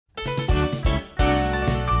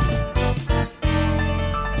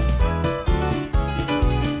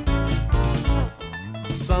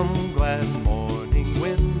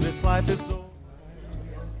life is so.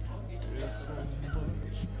 There's so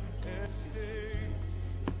much at stake.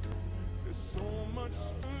 There's so much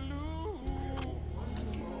to lose.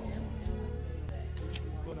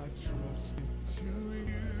 But I trust it to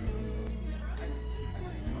you.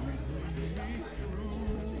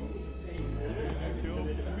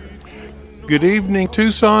 Good evening,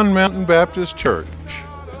 Tucson Mountain Baptist Church.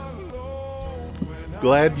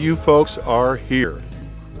 Glad you folks are here.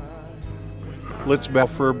 Let's bow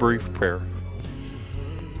for a brief prayer.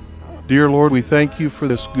 Dear Lord, we thank you for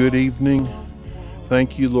this good evening.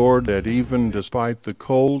 Thank you, Lord, that even despite the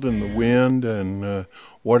cold and the wind and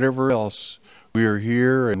whatever else, we are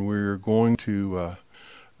here and we're going to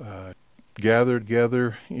gather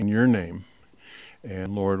together in your name.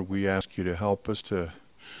 And Lord, we ask you to help us to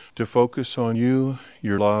focus on you,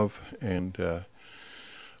 your love, and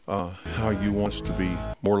how you want us to be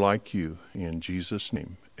more like you. In Jesus'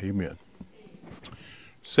 name, amen.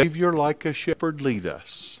 Savior, like a shepherd, lead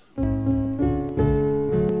us.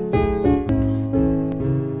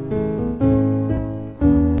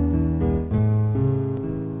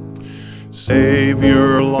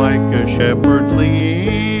 Savior, like a shepherd,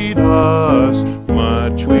 lead us.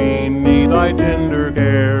 Much we need thy tender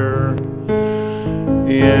care.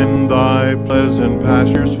 In thy pleasant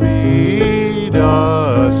pastures feed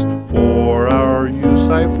us, for our use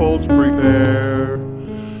thy folds prepare.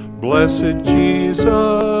 Blessed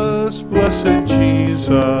Jesus,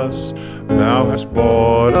 thou hast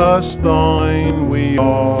bought us, thine we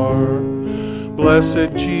are.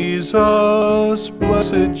 Blessed Jesus,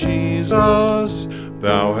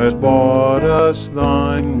 thou hast bought us,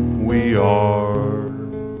 thine we are.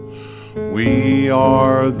 We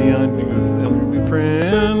are the unto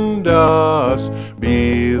befriend us,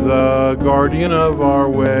 be the guardian of our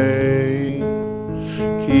way.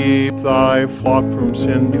 Keep thy flock from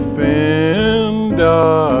sin, defend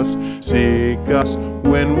us, seek us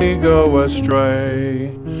when we go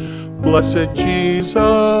astray. Blessed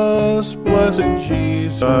Jesus,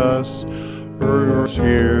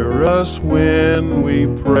 hear us when we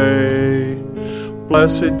pray.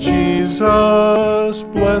 Blessed Jesus,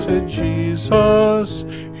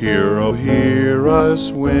 hear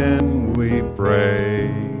us when we pray.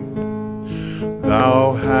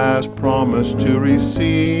 Thou hast promised to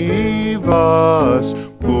receive us,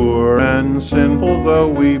 poor and sinful though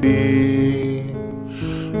we be.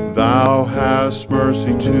 Thou hast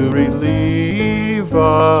mercy to relieve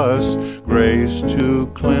us, grace to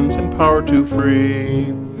cleanse and power to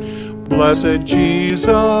free. Blessed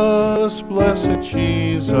Jesus,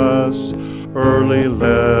 early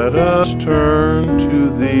let us turn to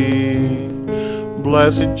thee.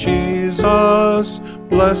 Blessed Jesus,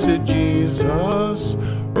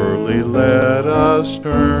 early let us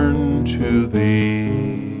turn to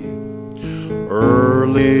thee.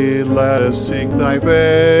 Early let us seek thy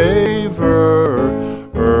favor,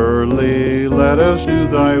 early let us do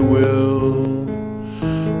thy will.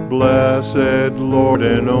 Blessed Lord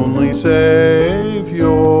and only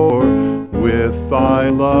Savior, with thy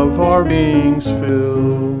love our beings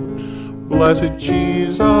fill. Blessed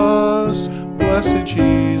Jesus,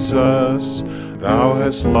 thou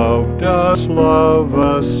hast loved us, love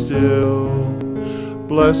us still.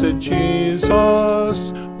 Blessed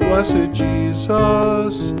Jesus,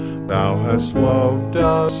 thou hast loved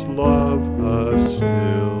us, love us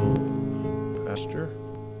still. Pastor?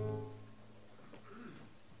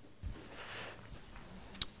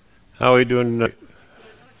 How are we doing tonight?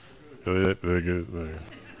 Very good.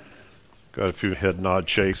 Got a few head nod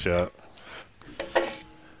shakes out.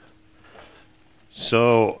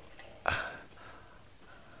 So,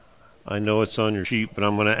 I know it's on your sheet, but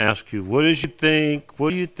I'm going to ask you, what do you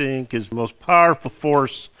think is the most powerful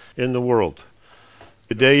force in the world?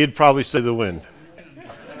 Today you'd probably say the wind.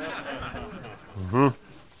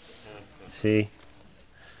 See?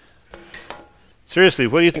 Seriously,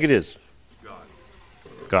 what do you think it is?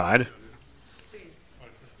 God.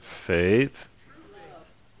 Faith.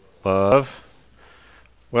 Love.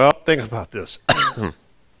 Well, think about this.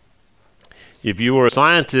 If you were a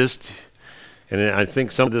scientist, and I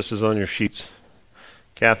think some of this is on your sheets,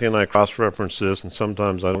 Kathy and I cross-reference this, and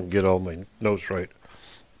sometimes I don't get all my notes right.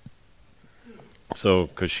 So,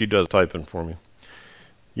 because she does typing for me.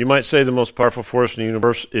 You might say the most powerful force in the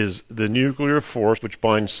universe is the nuclear force, which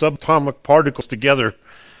binds subatomic particles together,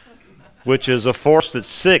 which is a force that's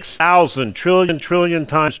 6,000 trillion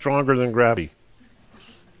times stronger than gravity.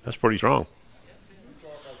 That's pretty strong.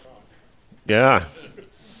 Yeah.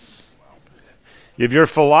 If you're a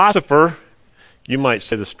philosopher, you might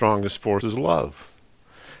say the strongest force is love.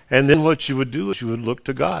 And then what you would do is you would look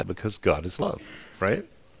to God, because God is love, right?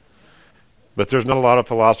 But there's not a lot of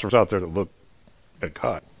philosophers out there that look at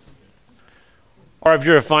God. Or if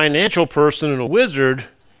you're a financial person and a wizard,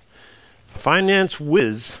 a finance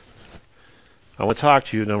whiz, I want to talk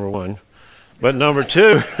to you, number one. But number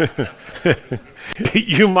two,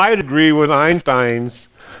 you might agree with Einstein's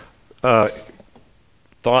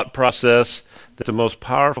thought process that the most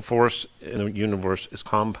powerful force in the universe is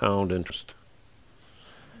compound interest.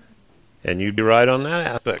 And you'd be right on that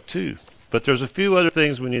aspect too. But there's a few other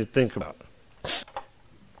things we need to think about.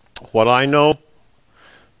 What I know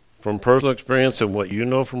from personal experience and what you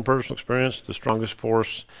know from personal experience, the strongest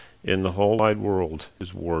force in the whole wide world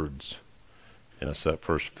is words. And that's that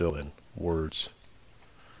first fill-in, words.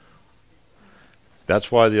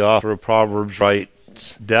 That's why the author of Proverbs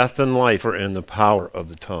writes, death and life are in the power of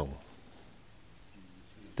the tongue.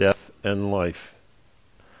 Death and life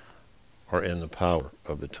are in the power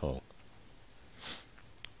of the tongue.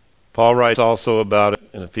 Paul writes also about it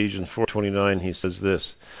in Ephesians 4:29. He says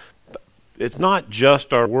this, it's not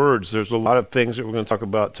just our words. There's a lot of things that we're going to talk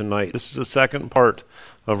about tonight. This is the second part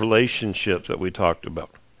of relationships that we talked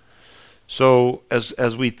about. So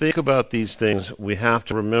as we think about these things, we have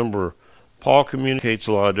to remember Paul communicates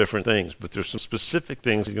a lot of different things, but there's some specific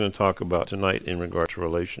things he's going to talk about tonight in regard to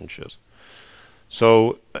relationships.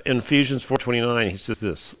 So in Ephesians 4:29, he says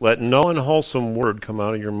this, let no unwholesome word come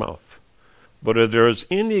out of your mouth, but if there is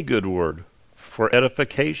any good word for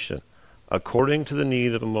edification, according to the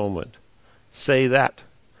need of the moment, say that,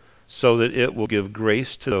 so that it will give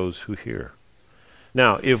grace to those who hear.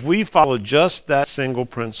 Now, if we follow just that single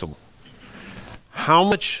principle, how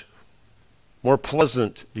much more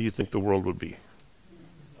pleasant do you think the world would be?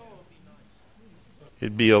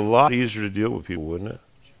 It'd be a lot easier to deal with people, wouldn't it?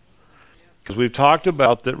 Because we've talked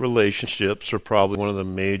about that relationships are probably one of the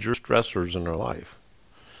major stressors in our life.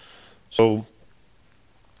 So,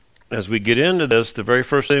 as we get into this, the very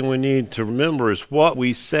first thing we need to remember is what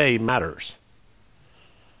we say matters.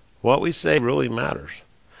 What we say really matters.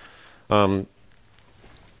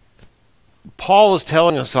 Paul is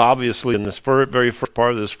telling us, obviously, in this very first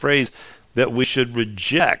part of this phrase, that we should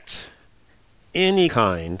reject any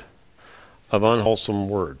kind of unwholesome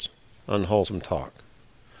words, unwholesome talk.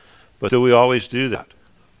 But do we always do that?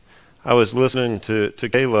 I was listening to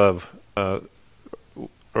Caleb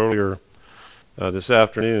earlier this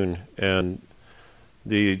afternoon, and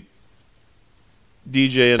the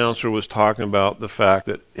DJ announcer was talking about the fact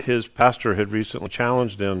that his pastor had recently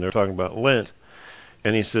challenged him. They're talking about Lent,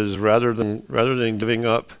 and he says rather than giving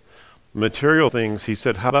up material things, he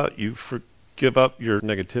said, how about you give up your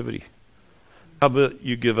negativity? How about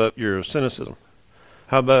you give up your cynicism?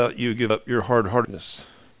 How about you give up your hard-heartedness?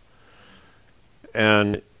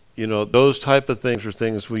 And, those type of things are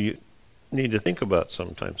things we need to think about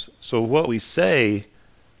sometimes. So what we say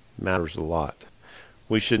matters a lot.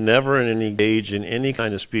 We should never engage in any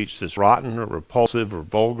kind of speech that's rotten or repulsive or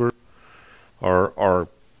vulgar or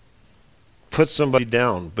put somebody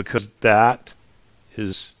down, because that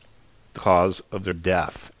is the cause of their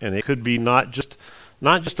death. And it could be not just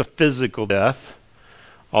a physical death,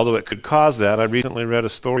 although it could cause that. I recently read a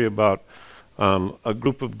story about a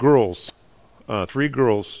group of girls, 3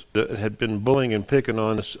 girls that had been bullying and picking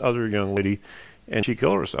on this other young lady, and she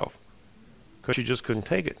killed herself because she just couldn't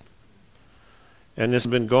take it. And this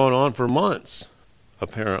has been going on for months,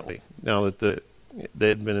 apparently, now that they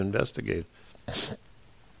had been investigated.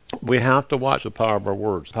 We have to watch the power of our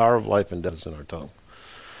words. The power of life and death is in our tongue.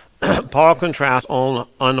 Paul contrasts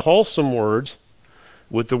unwholesome words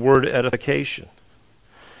with the word edification.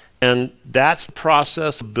 And that's the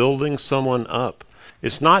process of building someone up.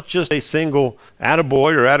 It's not just a single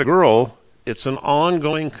attaboy or attagirl. It's an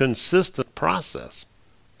ongoing, consistent process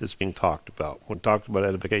that's being talked about when talked about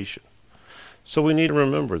edification. So we need to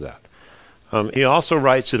remember that. He also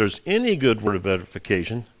writes that there's any good word of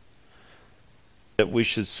edification, that we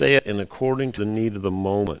should say it in according to the need of the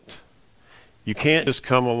moment. You can't just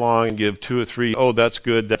come along and give 2 or 3, that's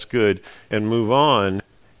good, and move on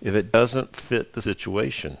if it doesn't fit the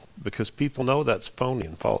situation, because people know that's phony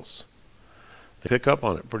and false. They pick up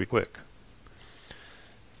on it pretty quick.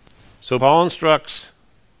 So Paul instructs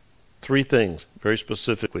 3 things very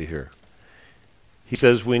specifically here. He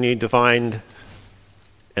says we need to find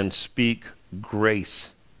and speak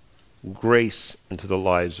grace into the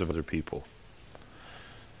lives of other people.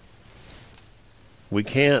 We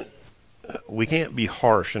can't be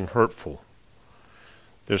harsh and hurtful.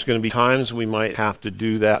 There's going to be times we might have to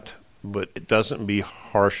do that, but it doesn't be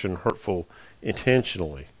harsh and hurtful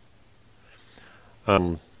intentionally.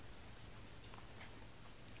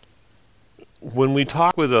 When we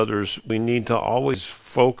talk with others, we need to always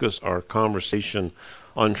focus our conversation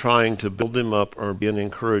on trying to build them up or be an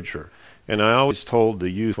encourager. And I always told the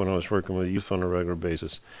youth when I was working with youth on a regular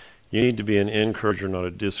basis, you need to be an encourager, not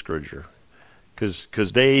a discourager.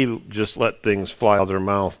 Because they just let things fly out of their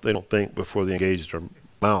mouth. They don't think before they engage their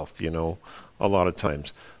mouth, a lot of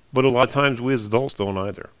times. But a lot of times we as adults don't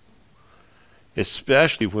either,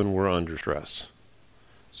 especially when we're under stress.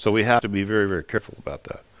 So we have to be very, very careful about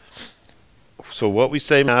that. So what we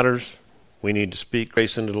say matters. We need to speak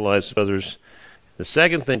grace into the lives of others. The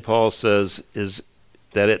second thing Paul says is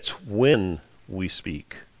that it's when we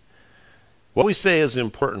speak. What we say is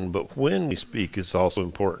important, but when we speak is also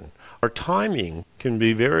important. Our timing can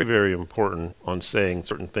be very, very important on saying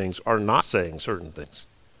certain things or not saying certain things.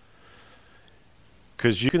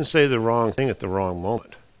 Because you can say the wrong thing at the wrong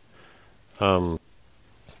moment.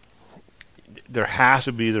 There has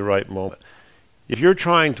to be the right moment. If you're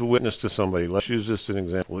trying to witness to somebody, let's use this as an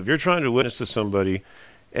example. If you're trying to witness to somebody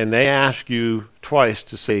and they ask you twice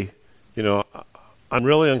to say, I'm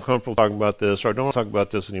really uncomfortable talking about this, or I don't want to talk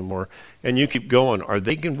about this anymore, and you keep going, are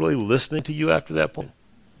they really listening to you after that point?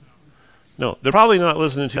 No, they're probably not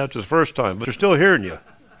listening to you after the first time, but they're still hearing you.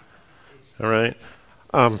 All right?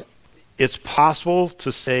 It's possible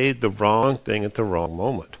to say the wrong thing at the wrong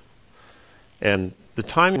moment. And the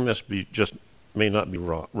timing may not be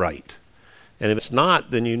right. And if it's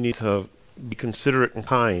not, then you need to be considerate and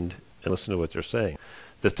kind and listen to what they're saying.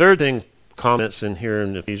 The third thing comments in here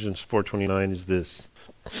in Ephesians 4:29 is this.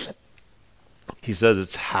 He says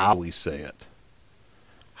it's how we say it.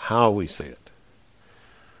 How we say it.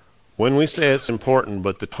 When we say it's important,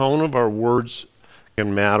 but the tone of our words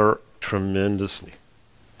can matter tremendously.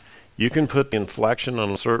 You can put the inflection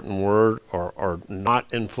on a certain word or not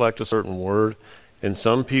inflect a certain word. And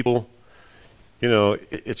some people,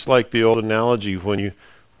 it's like the old analogy when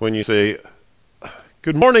you say,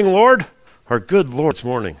 "Good morning, Lord," or "Good Lord, it's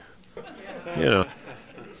morning."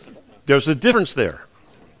 There's a difference there.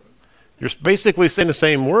 You're basically saying the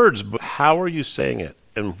same words, but how are you saying it?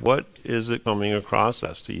 And what is it coming across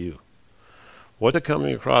as to you? What's it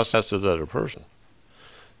coming across as to the other person?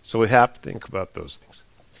 So we have to think about those things.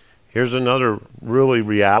 Here's another really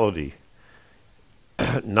reality.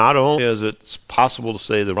 Not only is it possible to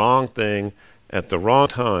say the wrong thing at the wrong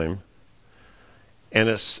time, and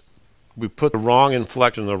we put the wrong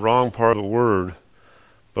inflection, the wrong part of the word,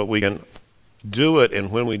 but we can do it,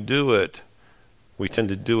 and when we do it, we tend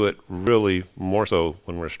to do it really more so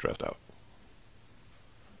when we're stressed out.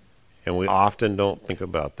 And we often don't think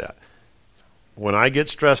about that. When I get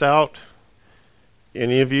stressed out,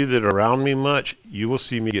 any of you that are around me much, you will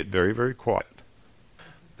see me get very, very quiet.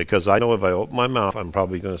 Because I know if I open my mouth, I'm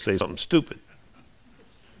probably going to say something stupid.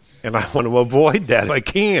 And I want to avoid that if I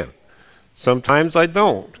can. Sometimes I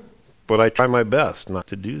don't, but I try my best not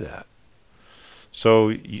to do that.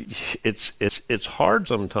 So it's hard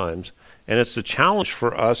sometimes, and it's a challenge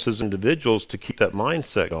for us as individuals to keep that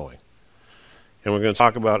mindset going. And we're going to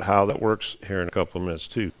talk about how that works here in a couple of minutes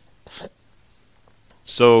too.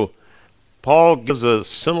 So Paul gives a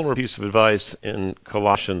similar piece of advice in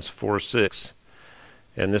Colossians 4:6,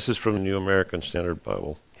 and this is from the New American Standard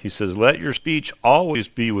Bible. He says, "Let your speech always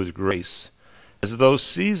be with grace, as though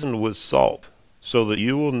seasoned with salt, so that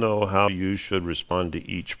you will know how you should respond to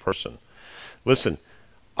each person." Listen,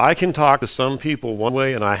 I can talk to some people one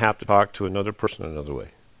way, and I have to talk to another person another way.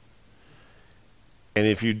 And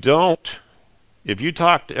if you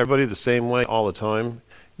talk to everybody the same way all the time,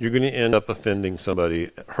 you're going to end up offending somebody,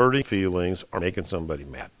 hurting feelings, or making somebody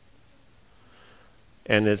mad.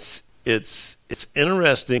 And it's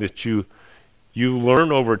interesting that you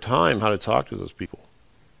learn over time how to talk to those people.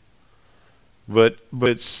 But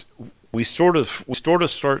we sort of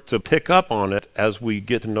start to pick up on it as we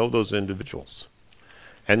get to know those individuals.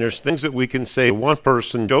 And there's things that we can say to one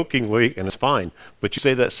person jokingly, and it's fine. But you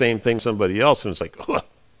say that same thing to somebody else, and it's like,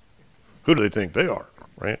 who do they think they are,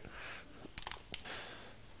 right?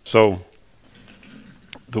 So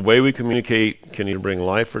the way we communicate can either bring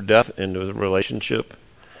life or death into the relationship.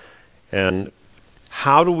 And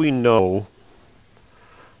how do we know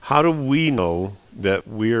that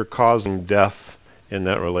we're causing death in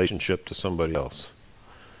that relationship to somebody else?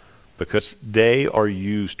 Because they or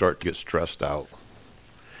you start to get stressed out.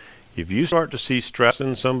 If you start to see stress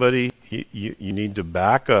in somebody, you need to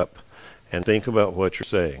back up and think about what you're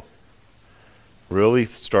saying. Really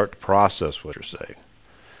start to process what you're saying.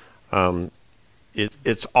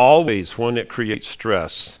 It's always when it creates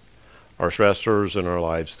stress, our stressors in our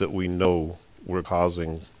lives, that we know we're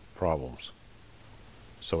causing problems.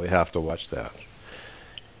 So we have to watch that.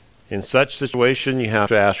 In such situation, you have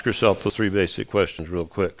to ask yourself those three basic questions real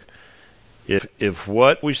quick. If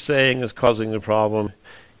what we're saying is causing the problem,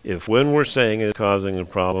 if when we're saying it is causing the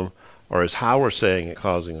problem, or is how we're saying it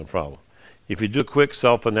causing the problem. If you do a quick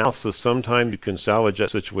self-analysis, sometimes you can salvage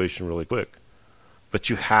that situation really quick. But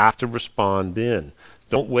you have to respond then.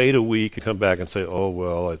 Don't wait a week and come back and say, oh,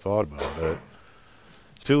 well, I thought about it.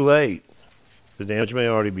 It's too late. The damage may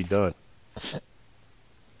already be done.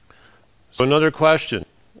 So another question.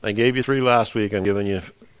 I gave you 3 last week. I'm giving you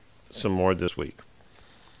some more this week.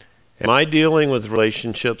 Am I dealing with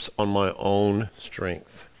relationships on my own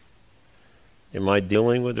strength? Am I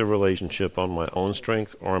dealing with the relationship on my own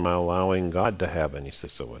strength, or am I allowing God to have any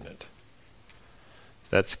say-so in it?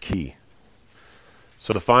 That's key.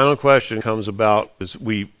 So the final question comes about as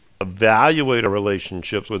we evaluate our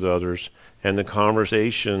relationships with others and the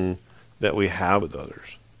conversation that we have with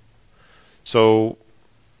others. So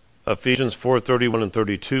Ephesians 4:31 and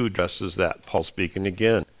 32 addresses that. Paul speaking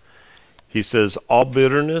again. He says, all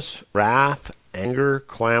bitterness, wrath, anger,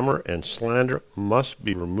 clamor, and slander must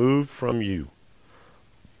be removed from you,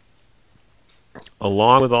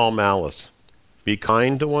 along with all malice. Be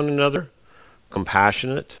kind to one another,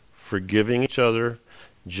 compassionate, forgiving each other,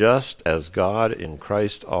 just as God in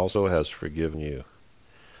Christ also has forgiven you.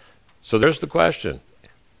 So there's the question.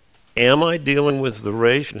 Am I dealing with the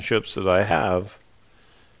relationships that I have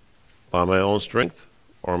by my own strength,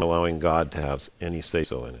 or am I allowing God to have any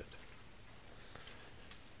say-so in it?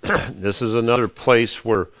 This is another place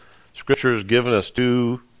where Scripture has given us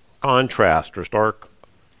 2 contrast or stark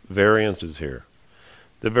variances here.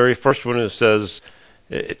 The very first one, it says,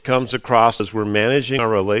 it comes across as we're managing our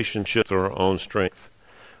relationships with our own strength.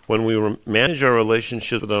 When we manage our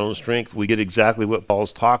relationships with our own strength, we get exactly what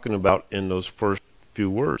Paul's talking about in those first few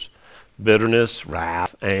words. Bitterness,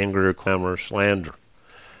 wrath, anger, clamor, slander.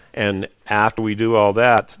 And after we do all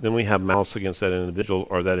that, then we have malice against that individual,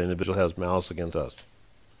 or that individual has malice against us.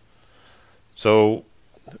 So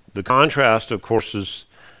the contrast, of course, is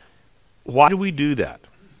why do we do that?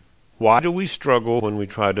 Why do we struggle when we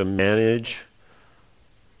try to manage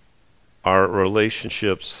our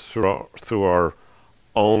relationships through our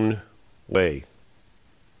own way,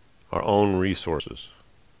 our own resources?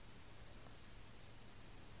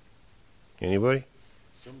 Anybody?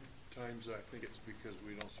 Sometimes I think it's because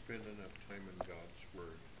we don't spend enough time in God's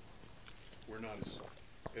Word. We're not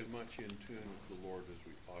as much in tune with the Lord as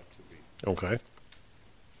we ought to be. Okay.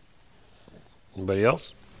 Anybody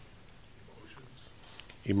else?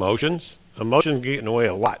 Emotions? Emotions get in the way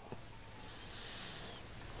of what?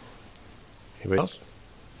 Anybody else?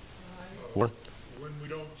 When we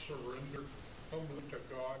don't surrender humbly to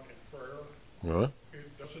God in prayer,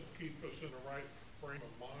 it doesn't keep us in the right frame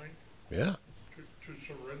of mind. Yeah. To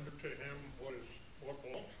surrender to Him what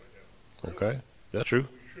belongs to Him. Okay. That's true. We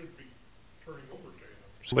should be turning over to Him.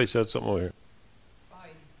 Somebody said something over here.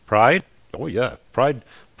 Pride? Oh yeah.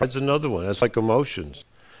 Pride's another one. That's like emotions.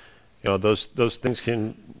 Those things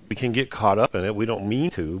we can get caught up in it. We don't mean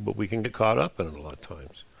to, but we can get caught up in it a lot of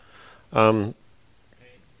times.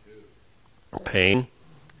 Pain.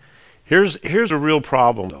 Here's a real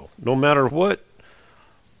problem though. No matter what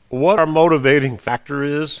our motivating factor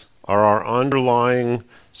is, or our underlying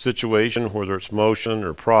situation, whether it's emotion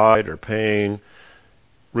or pride or pain,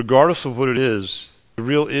 regardless of what it is, the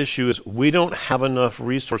real issue is we don't have enough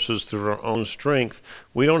resources through our own strength.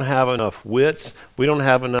 We don't have enough wits. We don't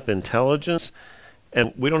have enough intelligence.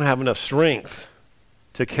 And we don't have enough strength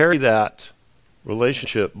to carry that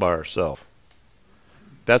relationship by ourselves.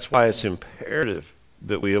 That's why it's imperative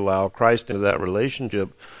that we allow Christ into that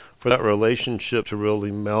relationship, for that relationship to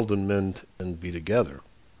really meld and mend and be together.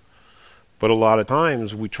 But a lot of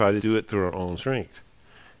times we try to do it through our own strength.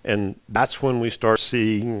 And that's when we start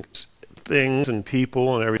seeing things and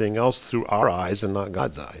people and everything else through our eyes and not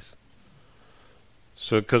God's eyes.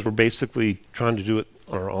 So because we're basically trying to do it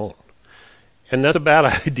on our own. And that's a bad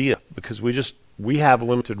idea, because we have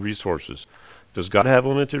limited resources. Does God have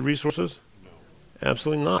limited resources? No.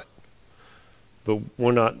 Absolutely not. But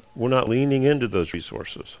we're not leaning into those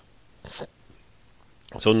resources.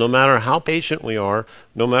 So no matter how patient we are,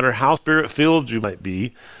 no matter how spirit-filled you might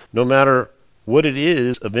be, no matter what it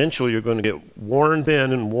is, eventually you're going to get worn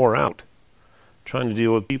thin and wore out trying to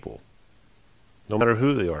deal with people, no matter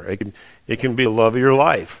who they are. It can be the love of your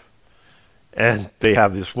life, and they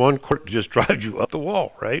have this one quirk that just drives you up the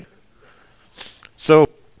wall, right? So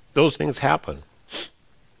those things happen.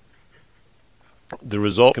 The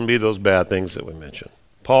result can be those bad things that we mentioned.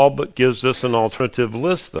 Paul gives us an alternative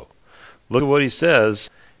list, though. Look at what he says.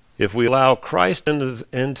 If we allow Christ into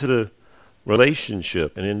the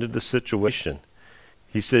relationship and into the situation,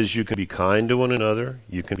 he says you can be kind to one another,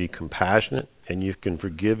 you can be compassionate, and you can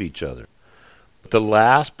forgive each other. But the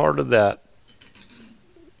last part of that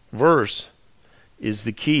verse is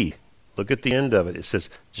the key. Look at the end of it. It says,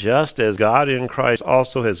 just as God in Christ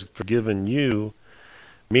also has forgiven you,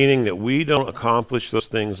 meaning that we don't accomplish those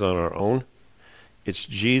things on our own. It's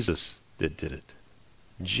Jesus that did it.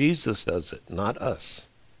 Jesus does it, not us.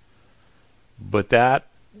 But that,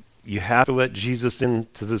 you have to let Jesus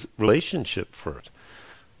into this relationship first.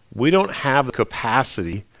 We don't have the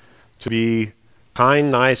capacity to be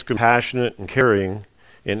kind, nice, compassionate, and caring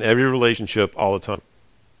in every relationship all the time.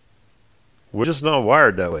 We're just not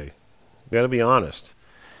wired that way. We've got to be honest.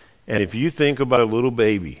 And if you think about a little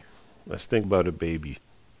baby, let's think about a baby.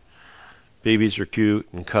 Babies are cute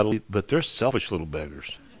and cuddly, but they're selfish little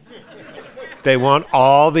beggars. They want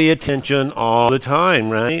all the attention all the time,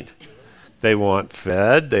 right? They want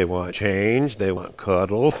fed, they want changed, they want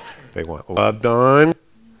cuddled, they want loved on.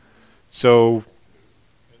 So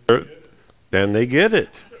then they get it.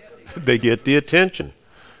 They get the attention.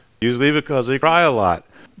 Usually because they cry a lot.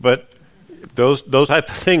 But those type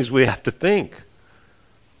of things we have to think.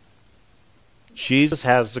 Jesus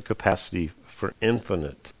has the capacity for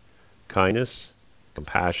infinite kindness,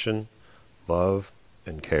 compassion, love,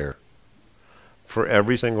 and care for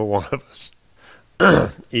every single one of us,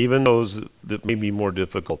 even those that may be more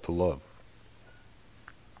difficult to love.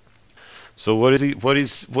 So what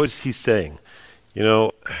is he saying? You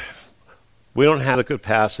know, we don't have the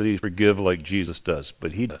capacity to forgive like Jesus does,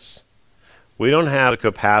 but he does. We don't have the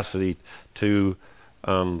capacity to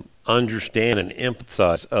understand and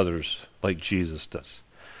empathize others like Jesus does.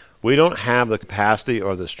 We don't have the capacity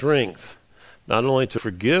or the strength not only to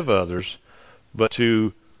forgive others, but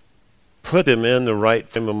to put them in the right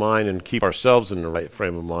frame of mind and keep ourselves in the right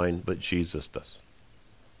frame of mind, but Jesus does.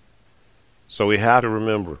 So we have to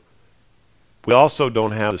remember, we also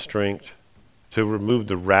don't have the strength to remove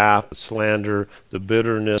the wrath, the slander, the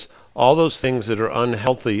bitterness, all those things that are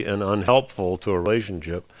unhealthy and unhelpful to a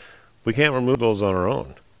relationship. We can't remove those on our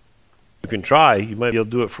own. You can try. You might be able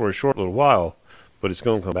to do it for a short little while, but it's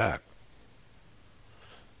going to come back.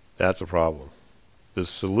 That's a problem. The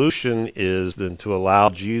solution is then to allow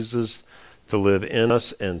Jesus to live in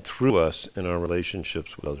us and through us in our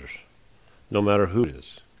relationships with others, no matter who it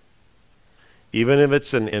is. Even if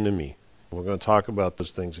it's an enemy. We're going to talk about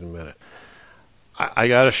those things in a minute. I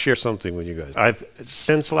got to share something with you guys.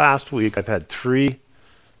 Since last week, I've had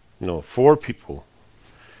 4 people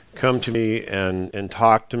come to me and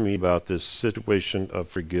talk to me about this situation of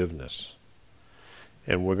forgiveness.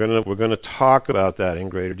 And we're gonna talk about that in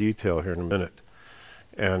greater detail here in a minute,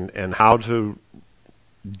 and how to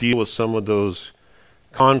deal with some of those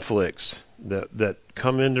conflicts that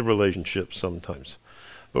come into relationships sometimes.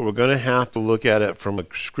 But we're going to have to look at it from a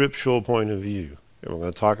scriptural point of view, and we're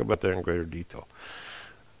going to talk about that in greater detail.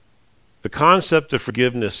 The concept of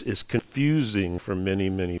forgiveness is confusing for many,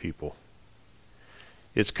 many people.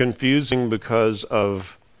 It's confusing because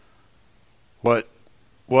of what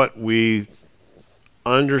we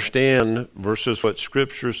understand versus what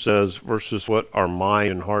Scripture says versus what our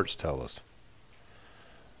mind and hearts tell us.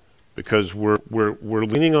 Because we're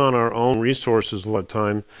leaning on our own resources a lot of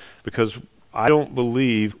time, because I don't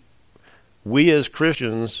believe we as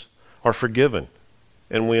Christians are forgiven,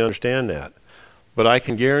 and we understand that. But I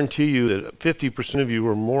can guarantee you that 50% of you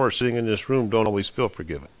or more sitting in this room don't always feel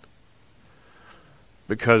forgiven.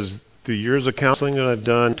 Because the years of counseling that I've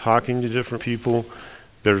done, talking to different people,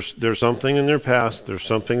 there's something in their past, there's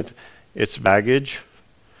something, it's baggage,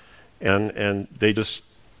 and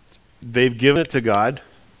they've given it to God.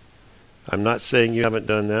 I'm not saying you haven't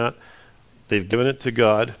done that. They've given it to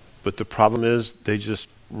God, but the problem is they just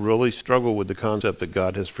really struggle with the concept that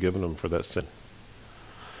God has forgiven them for that sin.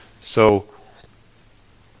 So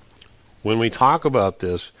when we talk about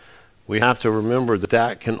this, we have to remember that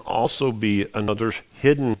that can also be another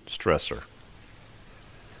hidden stressor.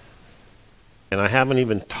 And I haven't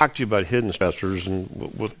even talked to you about hidden stressors,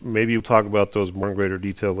 and maybe we'll talk about those more in greater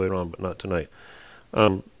detail later on, but not tonight.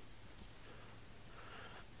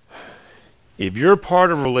 If you're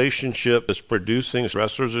part of a relationship that's producing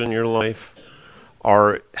stressors in your life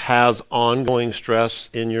or has ongoing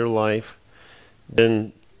stress in your life,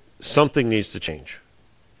 then something needs to change.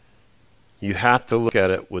 You have to look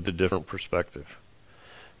at it with a different perspective.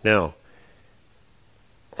 Now,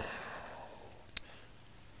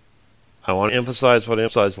 I want to emphasize what I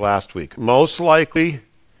emphasized last week. Most likely,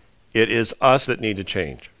 it is us that need to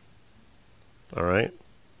change. All right?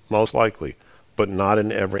 Most likely, but not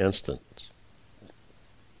in every instance.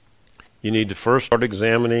 You need to first start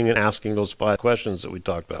examining and asking those 5 questions that we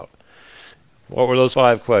talked about. What were those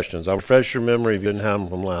 5 questions? I'll refresh your memory if you didn't have them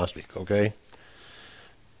from last week, okay?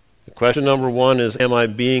 Question number 1 is, am I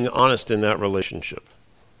being honest in that relationship?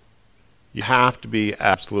 You have to be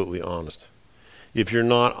absolutely honest. If you're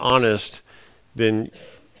not honest, then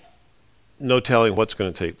no telling what's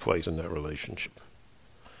going to take place in that relationship.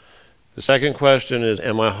 The second question is,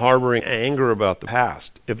 am I harboring anger about the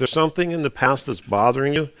past? If there's something in the past that's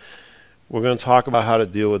bothering you, we're going to talk about how to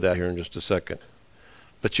deal with that here in just a second.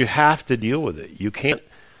 But you have to deal with it. You can't,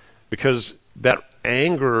 because that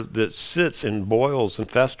anger that sits and boils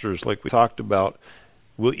and festers, like we talked about,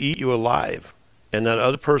 will eat you alive. And that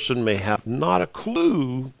other person may have not a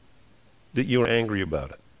clue that you're angry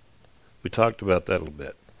about it. We talked about that a little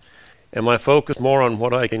bit. Am I focused more on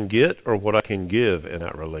what I can get or what I can give in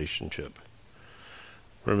that relationship?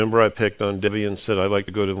 Remember I picked on Debbie and said I like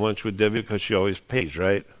to go to lunch with Debbie because she always pays,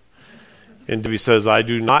 right? And Debbie says, I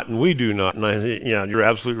do not and we do not. And I say, yeah, you're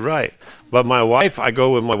absolutely right. But my wife, I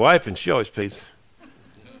go with my wife and she always pays.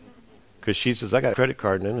 Because she says, I got a credit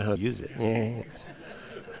card and I know how to use it. Yeah.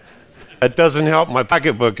 That doesn't help my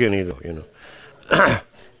pocketbook any, though, you know.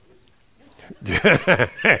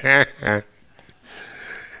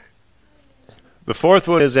 The fourth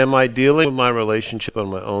one is, am I dealing with my relationship on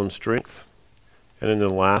my own strength? And then the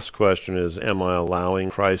last question is, am I allowing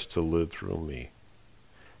Christ to live through me?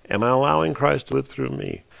 Am I allowing Christ to live through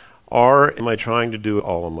me? Or am I trying to do it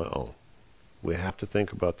all on my own? We have to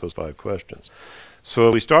think about those 5 questions. So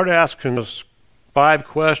if we start asking those 5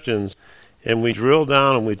 questions and we drill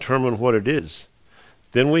down and we determine what it is,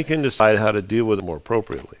 then we can decide how to deal with it more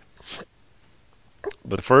appropriately.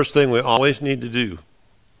 But the first thing we always need to do,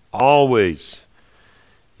 always,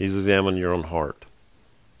 is examine your own heart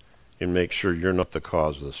and make sure you're not the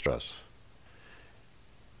cause of the stress.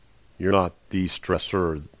 You're not the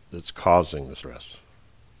stressor that's causing the stress.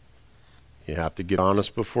 You have to get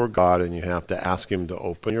honest before God, and you have to ask Him to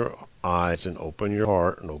open your eyes and open your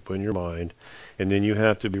heart and open your mind, and then you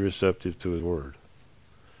have to be receptive to His Word.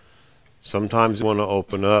 Sometimes you want to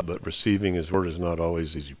open up, but receiving His Word is not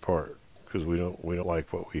always the easy part, because we don't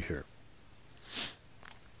like what we hear.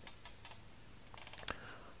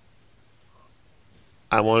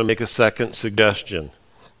 I want to make a second suggestion,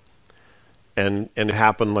 and it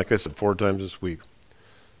happened, like I said, 4 times this week.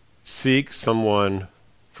 Seek someone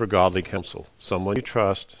for godly counsel, someone you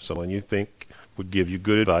trust, someone you think would give you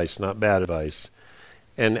good advice, not bad advice,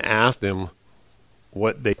 and ask them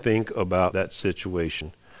what they think about that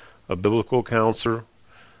situation. A biblical counselor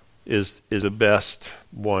is the best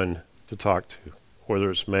one to talk to,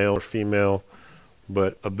 whether it's male or female,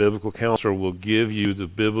 but a biblical counselor will give you the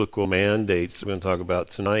biblical mandates we're going to talk about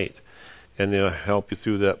tonight, and they'll help you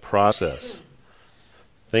through that process.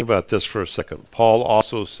 Think about this for a second. Paul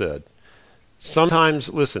also said, sometimes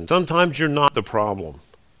you're not the problem.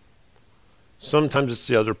 Sometimes it's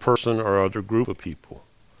the other person or other group of people.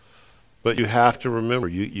 But you have to remember,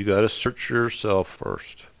 you got to search yourself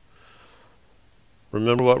first.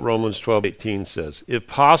 Remember what Romans 12:18 says. If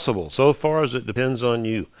possible, so far as it depends on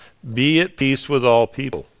you, be at peace with all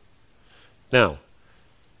people. Now,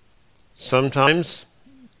 sometimes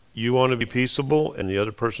you want to be peaceable and the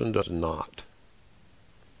other person does not.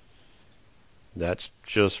 That's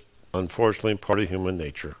just, unfortunately, part of human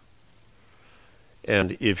nature.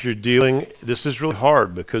 And if you're this is really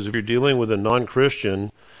hard, because if you're dealing with a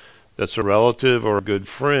non-Christian that's a relative or a good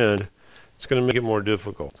friend, it's going to make it more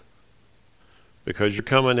difficult. Because you're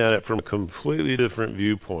coming at it from a completely different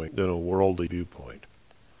viewpoint than a worldly viewpoint.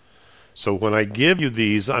 So when I give you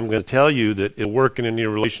these, I'm going to tell you that it'll work in your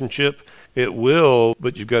relationship. It will,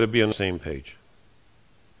 but you've got to be on the same page.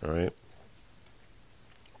 All right?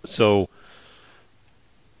 So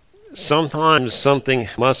sometimes something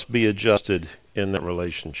must be adjusted in that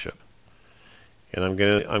relationship. And I'm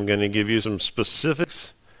going to give you some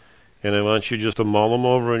specifics, and I want you just to mull them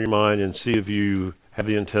over in your mind and see if you have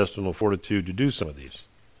the intestinal fortitude to do some of these.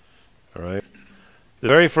 All right? The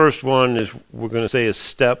very first one is, we're going to say, is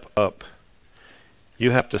step up.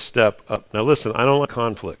 You have to step up. Now listen, I don't like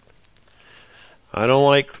conflict. I don't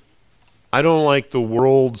like the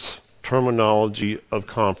world's terminology of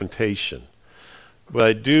confrontation. But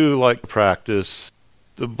I do like to practice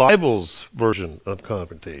the Bible's version of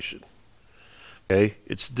confrontation. Okay?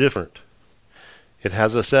 It's different. It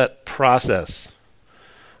has a set process.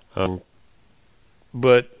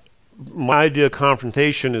 But my idea of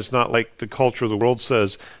confrontation is not like the culture of the world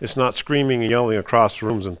says. It's not screaming and yelling across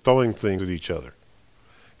rooms and throwing things at each other.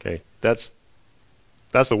 Okay? That's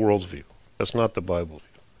the world's view. That's not the Bible's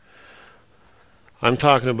view. I'm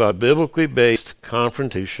talking about biblically based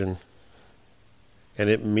confrontation, and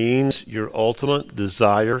it means your ultimate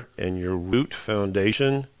desire and your root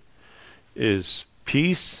foundation is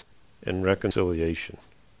peace and reconciliation.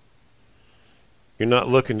 You're not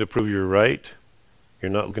looking to prove you're right. You're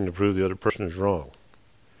not looking to prove the other person is wrong.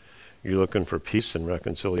 You're looking for peace and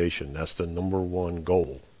reconciliation. That's the number one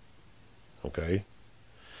goal. Okay?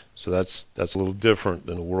 So that's a little different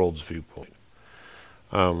than the world's viewpoint.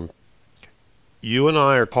 You and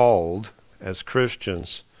I are called as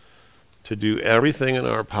Christians to do everything in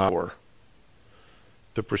our power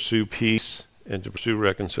to pursue peace and to pursue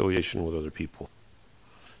reconciliation with other people.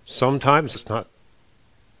 Sometimes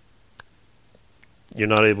you're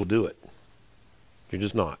not able to do it. You're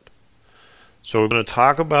just not. So we're going to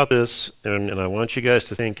talk about this, and I want you guys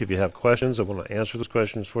to think, if you have questions, I want to answer those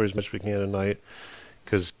questions for you as much as we can tonight,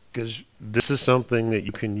 because this is something that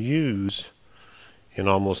you can use in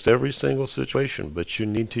almost every single situation, but you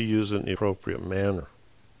need to use it in the appropriate manner.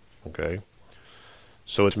 Okay?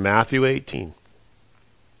 So it's Matthew 18.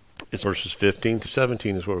 It's verses 15 to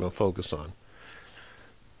 17 is what we're going to focus on.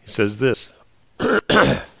 He says this,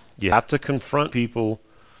 you have to confront people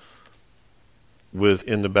with,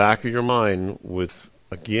 in the back of your mind, with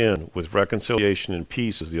reconciliation and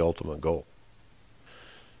peace as the ultimate goal.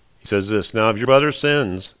 He says this, now if your brother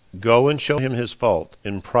sins, go and show him his fault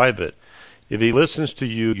in private. If he listens to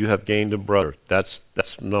you, you have gained a brother. That's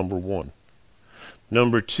number one.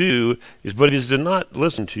 Number two is, but if he does not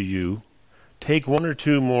listen to you, take one or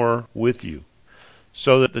two more with you,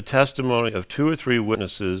 so that the testimony of 2 or 3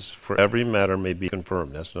 witnesses for every matter may be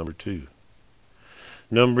confirmed. That's number 2.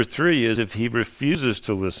 Number 3 is, if he refuses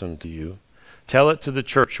to listen to you, tell it to the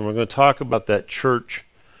church. And we're going to talk about that church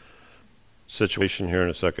situation here in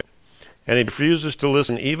a second. And he refuses to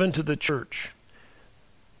listen even to the church.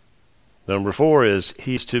 Number 4 is,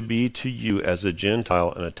 he's to be to you as a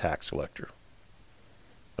Gentile and a tax collector.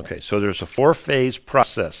 Okay, so there's a 4-phase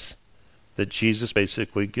process that Jesus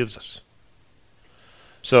basically gives us.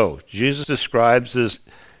 So Jesus describes this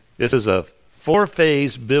is a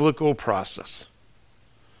 4-phase biblical process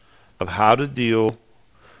of how to deal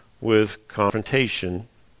with confrontation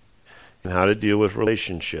and how to deal with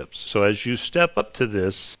relationships. So as you step up to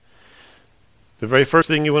this, the very first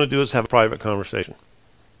thing you want to do is have a private conversation.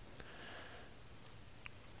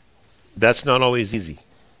 That's not always easy.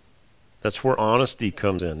 That's where honesty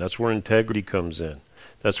comes in. That's where integrity comes in.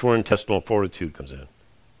 That's where intestinal fortitude comes in.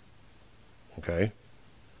 Okay?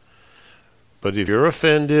 But if you're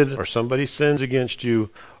offended or somebody sins against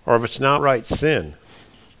you, or if it's an outright sin,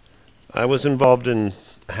 I was involved in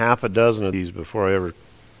half a dozen of these before I ever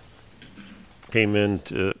came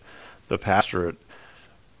into the pastorate.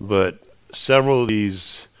 But several of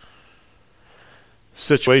these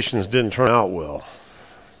situations didn't turn out well,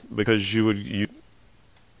 because the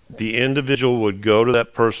individual would go to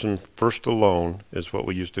that person first alone, is what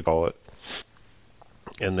we used to call it,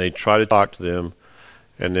 and they try to talk to them,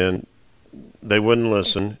 and then they wouldn't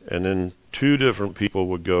listen, and then 2 different people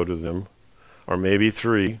would go to them, or maybe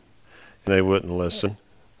 3, and they wouldn't listen.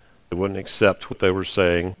 They wouldn't accept what they were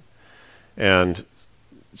saying. And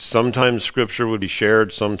sometimes scripture would be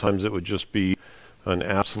shared, sometimes it would just be an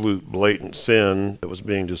absolute blatant sin that was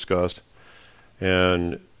being discussed.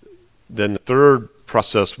 And then the third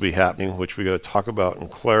process will be happening, which we got to talk about and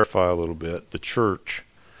clarify a little bit, the church.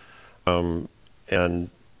 And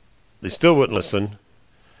they still wouldn't listen.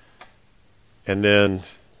 And then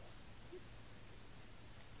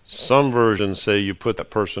some versions say you put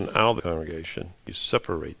that person out of the congregation. You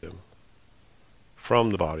separate them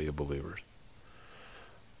from the body of believers.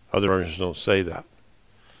 Other versions don't say that.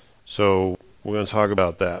 So we're going to talk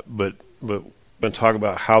about that. But we're going to talk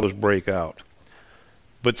about how those break out.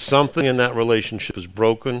 But something in that relationship is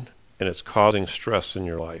broken, and it's causing stress in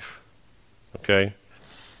your life. Okay?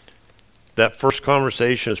 That first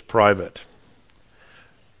conversation is private.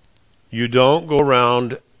 You don't go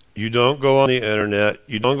around, you don't go on the internet,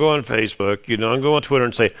 you don't go on Facebook, you don't go on Twitter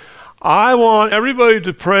and say, I want everybody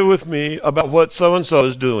to pray with me about what so-and-so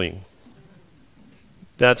is doing.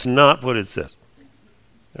 That's not what it says.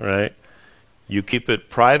 All right? You keep it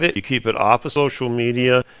private, you keep it off of social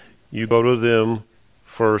media, you go to them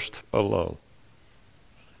first alone.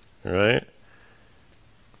 All right?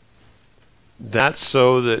 That's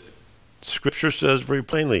so that Scripture says very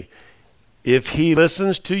plainly, if he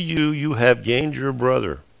listens to you, you have gained your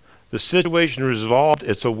brother. The situation resolved,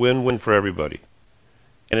 it's a win-win for everybody.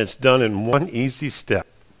 And it's done in one easy step.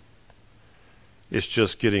 It's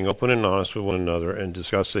just getting open and honest with one another and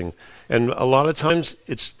discussing. And a lot of times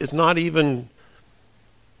it's not even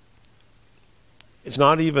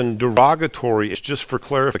derogatory, it's just for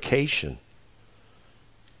clarification.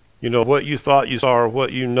 You know, what you thought you saw or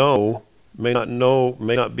what you know may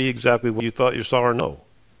not be exactly what you thought you saw or know.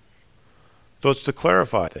 So it's to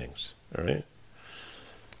clarify things, all right?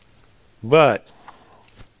 But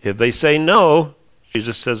if they say no,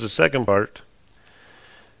 Jesus says the second part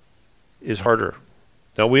is harder.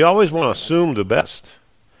 Now, we always want to assume the best,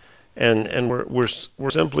 and we're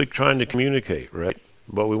simply trying to communicate, right?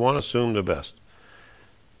 But we want to assume the best.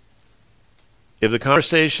 If the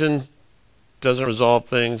conversation doesn't resolve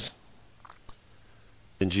things,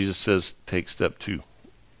 then Jesus says, take step 2.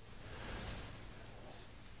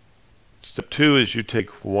 Step 2 is you take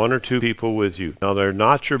 1 or 2 people with you. Now, they're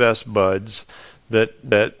not your best buds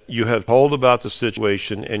that you have told about the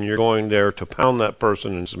situation, and you're going there to pound that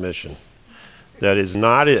person in submission. That is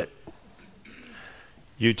not it.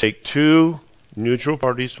 You take 2 neutral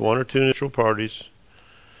parties, 1 or 2 neutral parties.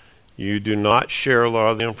 You do not share a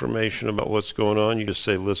lot of the information about what's going on. You just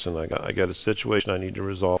say, listen, I got a situation I need to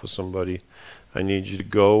resolve with somebody. I need you to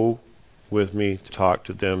go with me to talk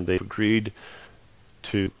to them. They've agreed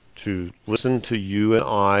to listen to you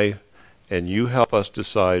and you help us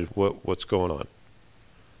decide what's going on.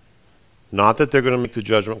 Not that they're going to make the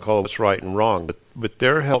judgment call of what's right and wrong, but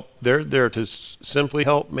they're there to simply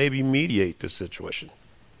help maybe mediate the situation.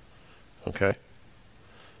 Okay?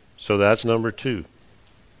 So that's number 2.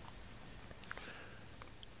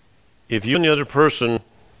 If you and the other person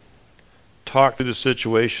talk through the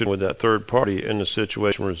situation with that third party and the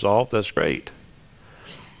situation resolved, that's great.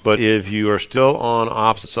 But if you are still on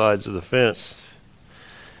opposite sides of the fence,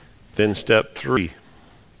 then step 3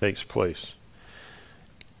 takes place.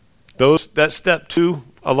 That step 2,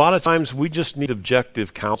 a lot of times we just need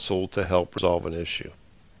objective counsel to help resolve an issue.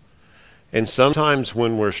 And sometimes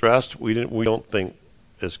when we're stressed, we don't think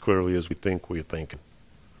as clearly as we think we're thinking.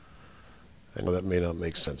 I know that may not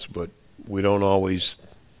make sense, but we don't always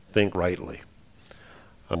think rightly.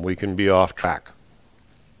 We can be off track.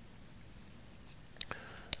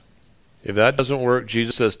 If that doesn't work,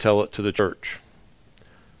 Jesus says, tell it to the church.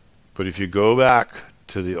 But if you go back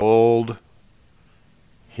to the old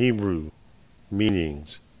Hebrew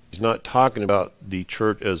meanings, he's not talking about the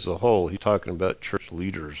church as a whole. He's talking about church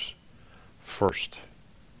leaders first.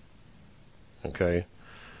 Okay?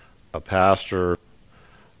 A pastor,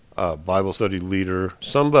 a Bible study leader,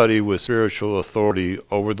 somebody with spiritual authority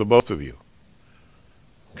over the both of you.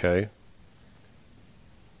 Okay?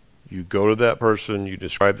 You go to that person, you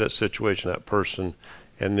describe that situation, that person,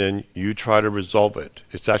 and then you try to resolve it.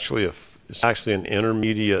 It's actually an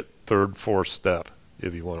intermediate 3rd, 4th step,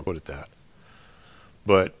 if you want to put it that.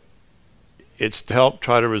 But it's to help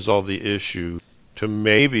try to resolve the issue to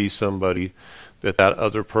maybe somebody that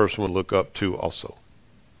other person would look up to also,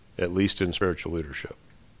 at least in spiritual leadership.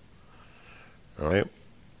 All right?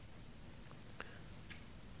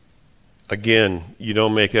 Again, you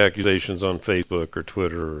don't make accusations on Facebook or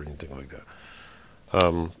Twitter or anything like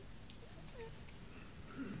that.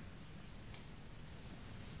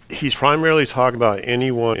 He's primarily talking about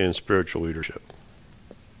anyone in spiritual leadership.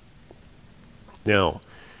 Now,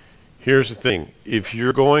 here's the thing. If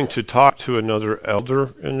you're going to talk to another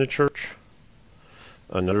elder in the church,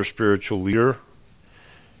 another spiritual leader,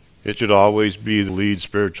 it should always be the lead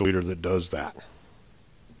spiritual leader that does that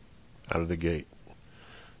out of the gate.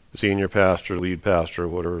 The senior pastor, lead pastor,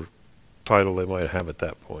 whatever title they might have at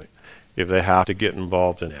that point. If they have to get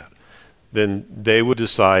involved in that, then they would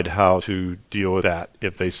decide how to deal with that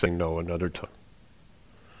if they say no another time.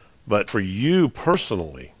 But for you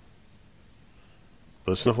personally,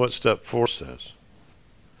 listen to what step 4 says.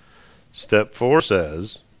 Step 4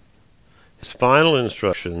 says, his final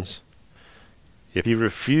instructions, if he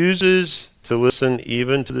refuses to listen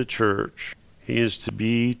even to the church, he is to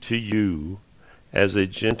be to you as a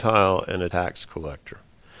Gentile and a tax collector.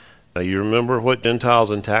 Now you remember what Gentiles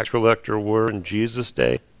and tax collector were in Jesus'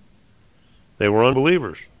 day? They were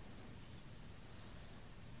unbelievers.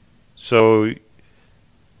 So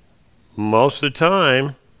most of the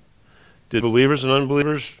time, did believers and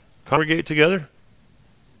unbelievers congregate together?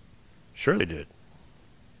 Sure they did.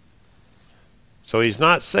 So he's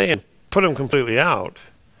not saying put them completely out,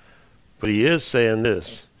 but he is saying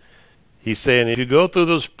this. He's saying if you go through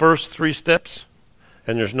those first 3 steps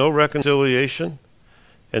and there's no reconciliation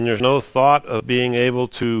and there's no thought of being able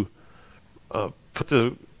to put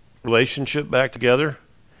the relationship back together,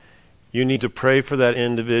 you need to pray for that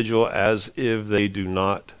individual as if they do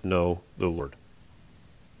not know the Lord.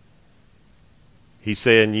 He's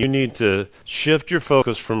saying you need to shift your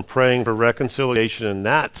focus from praying for reconciliation in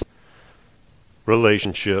that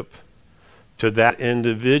relationship to that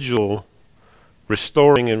individual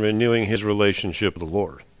restoring and renewing his relationship with the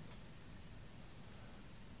Lord.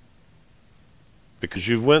 Because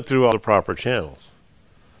you've went through all the proper channels.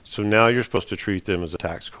 So now you're supposed to treat them as a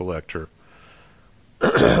tax collector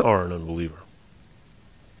or an unbeliever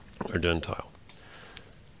or Gentile.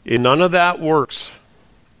 If none of that works,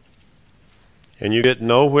 and you get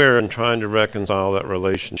nowhere in trying to reconcile that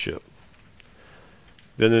relationship,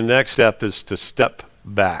 Then the next step is to step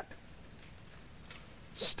back.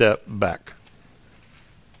 Step back.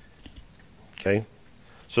 Okay?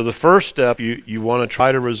 So the first step, you want to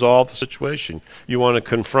try to resolve the situation. You want to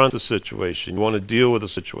confront the situation. You want to deal with the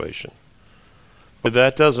situation. If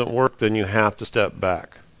that doesn't work, then you have to step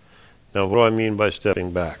back. Now, what do I mean by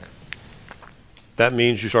stepping back? That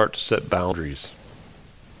means you start to set boundaries.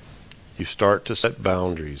 You start to set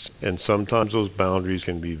boundaries, and sometimes those boundaries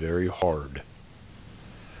can be very hard.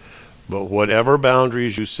 But whatever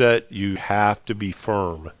boundaries you set, you have to be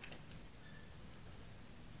firm.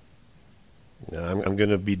 Now, I'm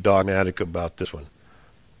going to be dogmatic about this one.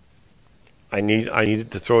 I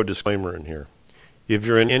needed to throw a disclaimer in here. If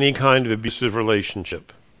you're in any kind of abusive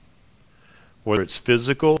relationship, whether it's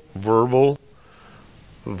physical, verbal,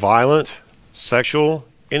 violent, sexual,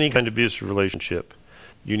 any kind of abusive relationship,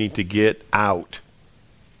 you need to get out.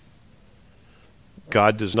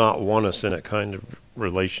 God does not want us in that kind of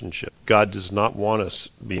relationship. God does not want us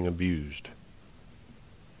being abused.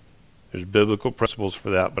 There's biblical principles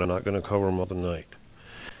for that, but I'm not going to cover them all tonight.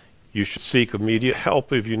 You should seek immediate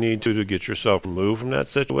help if you need to get yourself removed from that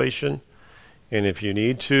situation. And if you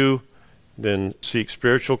need to, then seek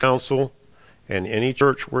spiritual counsel, and any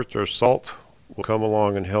church worth their salt will come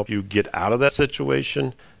along and help you get out of that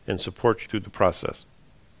situation and support you through the process.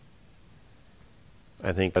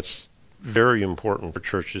 I think that's very important for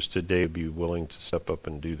churches today to be willing to step up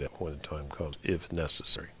and do that when the time comes, if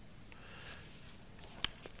necessary.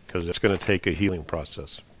 Because it's going to take a healing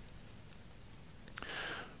process.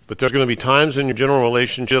 But there's going to be times in your general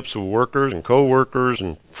relationships with workers and co-workers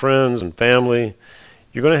and friends and family,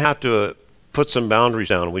 you're going to have to put some boundaries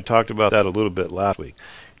down. We talked about that a little bit last week.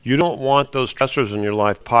 You don't want those stressors in your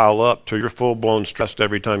life pile up till you're full-blown stressed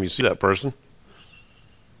every time you see that person.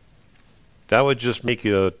 That would just make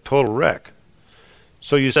you a total wreck.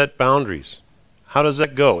 So you set boundaries. How does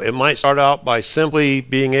that go? It might start out by simply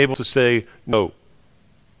being able to say no.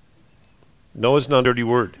 No is not a dirty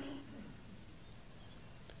word.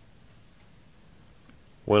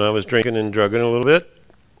 When I was drinking and drugging a little bit,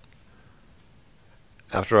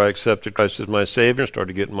 after I accepted Christ as my Savior and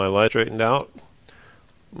started getting my life straightened out,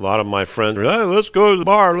 a lot of my friends were, hey, let's go to the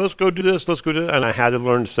bar, let's go do this, let's go do that. And I had to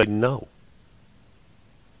learn to say no.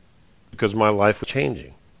 Because my life was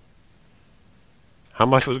changing. How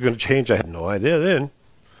much was going to change, I had no idea then.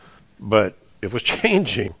 But it was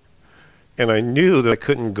changing. And I knew that I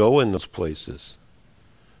couldn't go in those places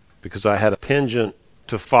because I had a penchant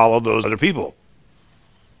to follow those other people.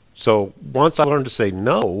 So once I learned to say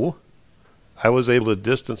no, I was able to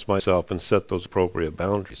distance myself and set those appropriate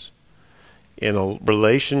boundaries. In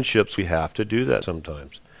relationships, we have to do that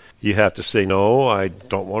sometimes. You have to say, no, I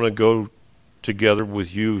don't want to go together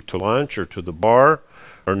with you to lunch or to the bar,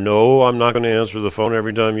 or no, I'm not going to answer the phone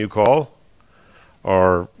every time you call,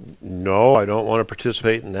 or no, I don't want to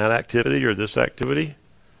participate in that activity or this activity.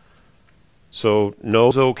 So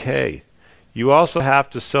no's okay. You also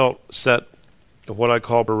have to set what I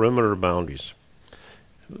call perimeter boundaries.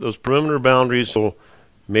 Those perimeter boundaries, so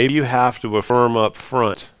maybe you have to affirm up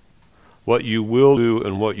front what you will do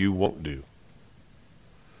and what you won't do.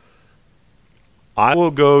 I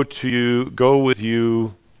will go with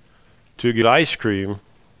you to get ice cream,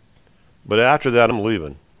 but after that I'm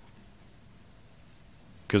leaving.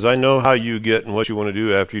 Because I know how you get and what you want to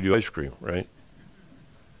do after you do ice cream, right?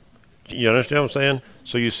 You understand what I'm saying?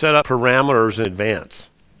 So you set up parameters in advance.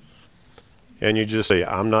 And you just say,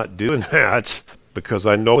 I'm not doing that because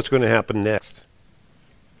I know what's going to happen next.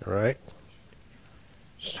 All right?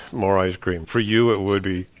 More ice cream. For you, it would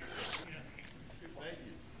be.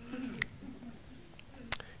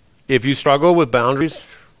 If you struggle with boundaries,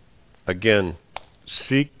 again,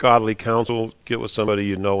 seek godly counsel, get with somebody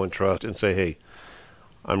you know and trust, and say, hey,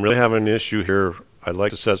 I'm really having an issue here. I'd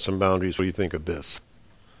like to set some boundaries. What do you think of this?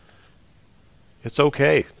 It's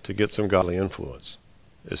okay to get some godly influence,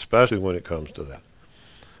 especially when it comes to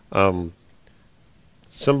that.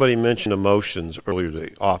 Somebody mentioned emotions earlier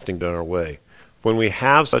that often get in our way. When we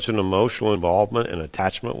have such an emotional involvement and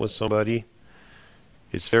attachment with somebody,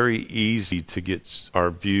 it's very easy to get our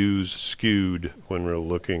views skewed when we're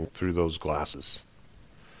looking through those glasses.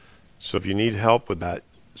 So if you need help with that,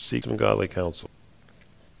 seek some godly counsel.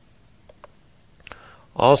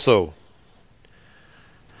 Also,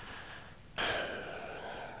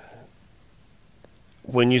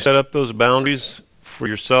 when you set up those boundaries for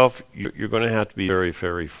yourself, you're going to have to be very,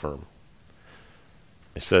 very firm.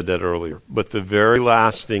 I said that earlier. But the very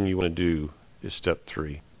last thing you want to do is step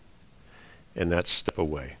 3. And that's step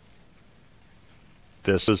away.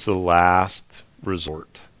 This is the last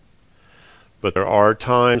resort. But there are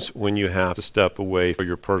times when you have to step away for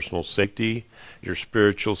your personal safety, your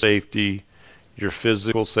spiritual safety, your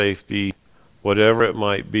physical safety, whatever it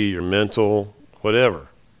might be, your mental, whatever.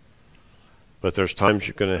 But there's times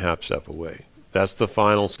you're going to have to step away. That's the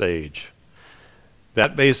final stage.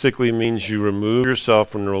 That basically means you remove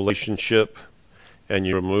yourself from the relationship and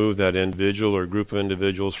you remove that individual or group of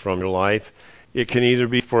individuals from your life. It can either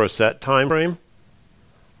be for a set time frame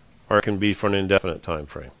or it can be for an indefinite time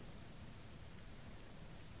frame.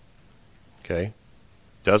 Okay?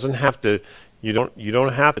 Doesn't have to, you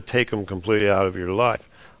don't have to take them completely out of your life.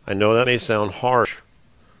 I know that may sound harsh.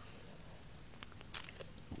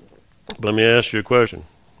 But let me ask you a question.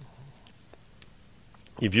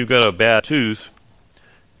 If you've got a bad tooth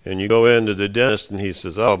and you go into the dentist and he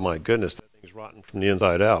says, oh my goodness, that thing's rotten from the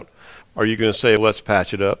inside out, are you going to say, let's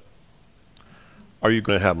patch it up? Or are you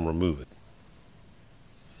going to have them remove it?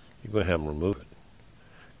 You're going to have them remove it.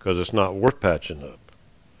 Because it's not worth patching up.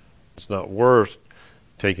 It's not worth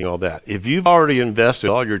taking all that. If you've already invested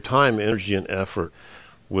all your time, energy, and effort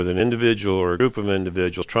with an individual or a group of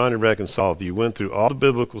individuals trying to reconcile, if you went through all the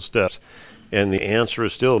biblical steps and the answer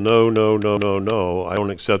is still no, no, no, no, no, I don't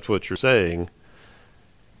accept what you're saying,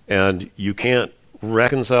 and you can't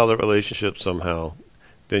reconcile the relationship somehow,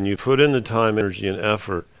 then you put in the time, energy, and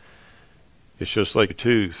effort. It's just like a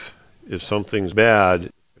tooth. If something's bad,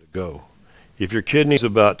 it's going to go. If your kidney's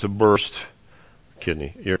about to burst,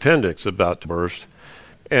 your appendix about to burst,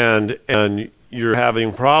 and you're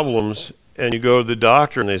having problems, and you go to the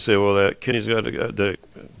doctor and they say, well, that kidney's got to,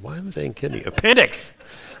 why am I saying kidney? Appendix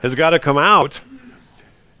has got to come out.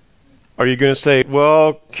 Are you going to say,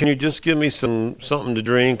 well, can you just give me something to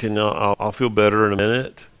drink and I'll feel better in a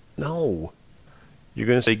minute? No. You're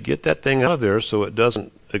going to say, get that thing out of there so it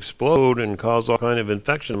doesn't explode and cause all kind of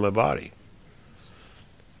infection in my body.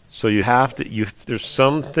 So you have to, there's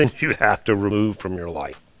some things you have to remove from your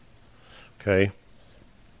life. Okay?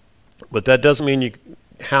 But that doesn't mean you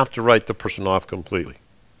have to write the person off completely.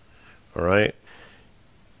 All right?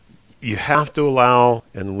 You have to allow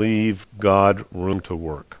and leave God room to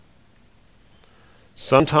work.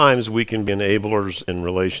 Sometimes we can be enablers in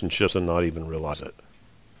relationships and not even realize it.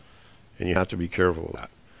 And you have to be careful of that.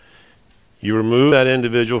 You remove that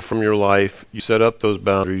individual from your life, you set up those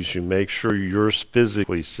boundaries, you make sure you're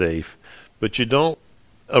physically safe, but you don't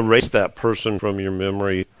erase that person from your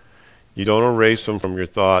memory. You don't erase them from your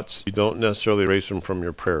thoughts. You don't necessarily erase them from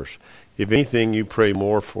your prayers. If anything, you pray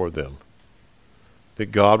more for them.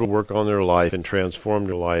 That God will work on their life and transform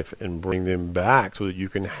their life and bring them back so that you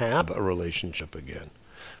can have a relationship again.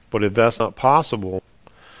 But if that's not possible,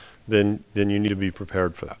 then you need to be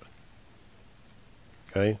prepared for that.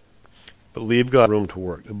 Okay? But leave God room to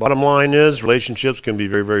work. The bottom line is relationships can be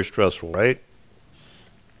very, very stressful, right?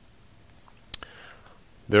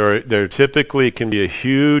 There typically can be a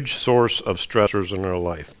huge source of stressors in our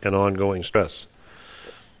life and ongoing stress.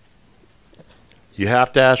 You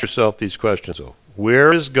have to ask yourself these questions, though.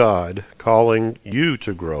 Where is God calling you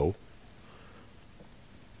to grow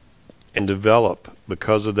and develop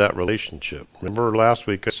because of that relationship? Remember last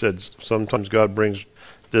week I said sometimes God brings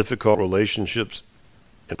difficult relationships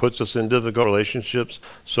and puts us in difficult relationships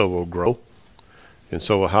so we'll grow and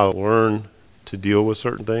so we'll have to learn to deal with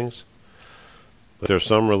certain things. But there are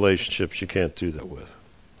some relationships you can't do that with.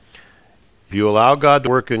 If you allow God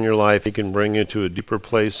to work in your life, He can bring you to a deeper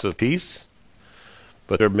place of peace.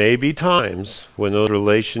 But there may be times when those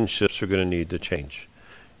relationships are going to need to change.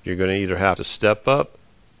 You're going to either have to step up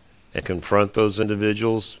and confront those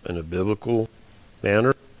individuals in a biblical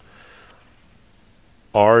manner,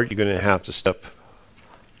 or you're going to have to step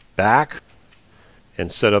back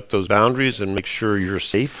and set up those boundaries and make sure you're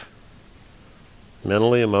safe,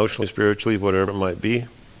 mentally, emotionally, spiritually, whatever it might be.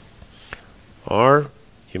 Or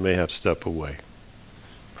you may have to step away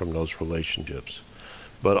from those relationships.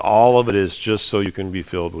 But all of it is just so you can be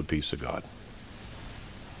filled with peace of God.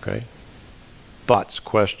 Okay? Thoughts,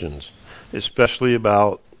 questions, especially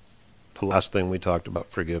about the last thing we talked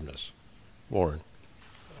about, forgiveness. Warren.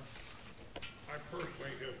 I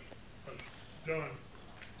personally have done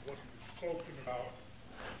what you've spoken about,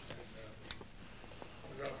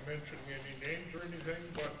 and, without mentioning any names or anything,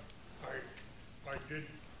 but I did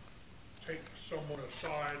take someone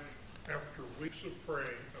aside after weeks of praying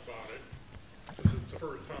about it. This is the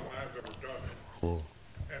first time I've ever done it.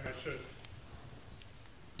 And I said,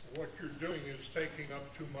 what you're doing is taking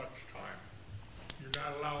up too much time. You're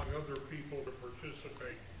not allowing other people to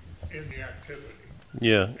participate in the activity.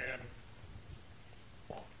 Yeah. And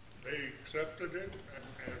they accepted it,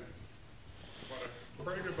 but I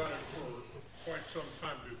prayed about it for quite some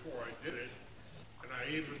time before I did it. And I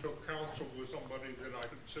even took counsel with somebody that I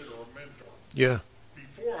consider a mentor Yeah.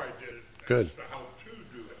 before I did it Good. as to how to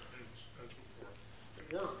do it and so forth.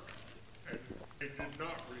 It worked, and they did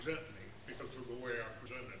not resent me because of the way I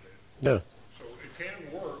presented it. Yeah. So it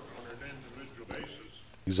can work on an individual basis.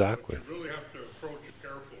 Exactly. But you really have to approach it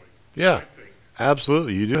carefully. Yeah. I think.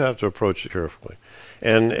 Absolutely. You do have to approach it carefully.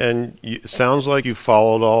 And it sounds like you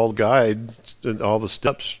followed all the guides, all the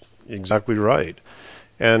steps exactly right.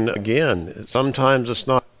 And again, sometimes it's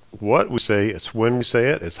not what we say, it's when we say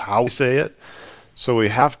it, it's how we say it. So we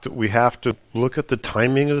have to look at the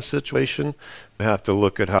timing of the situation. We have to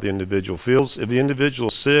look at how the individual feels. If the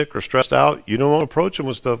individual's sick or stressed out, you don't want to approach them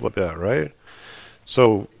with stuff like that, right?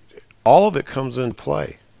 So all of it comes into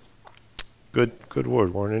play. Good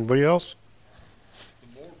word, Warren. Anybody else?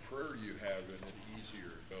 The more prayer you have in it, the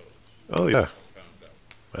easier it goes. Oh, yeah. I found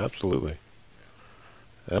out. Absolutely.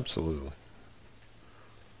 Absolutely.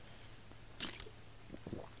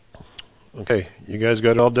 Okay, you guys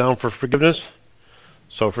got it all down for forgiveness?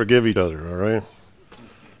 So forgive each other, all right?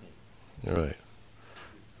 All right.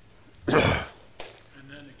 And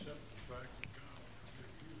then accept the fact that God will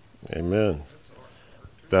forgive you. Amen. That's our part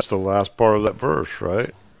too. That's the last part of that verse,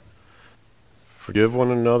 right? Forgive one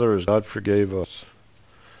another as God forgave us.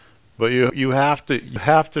 But you have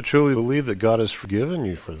to truly believe that God has forgiven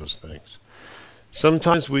you for those things.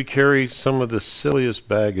 Sometimes we carry some of the silliest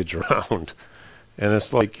baggage around. And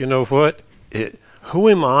it's like, you know what? Who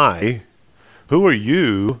am I? Who are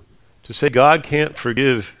you to say God can't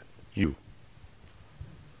forgive you?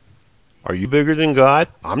 Are you bigger than God?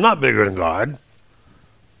 I'm not bigger than God.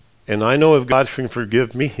 And I know if God can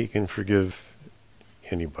forgive me, he can forgive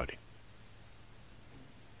anybody.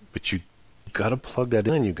 But you got to plug that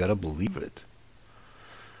in. You got to believe it.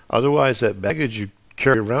 Otherwise, that baggage you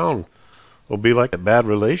carry around will be like a bad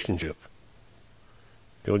relationship.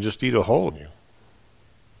 It'll just eat a hole in you.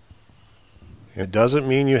 It doesn't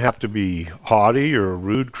mean you have to be haughty or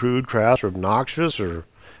rude, crude, crass, or obnoxious or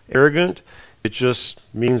arrogant. It just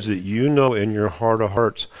means that you know in your heart of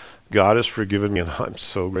hearts, God has forgiven me and I'm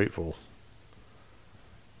so grateful.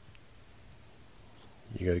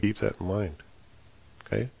 You got to keep that in mind.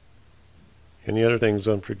 Okay? Any other things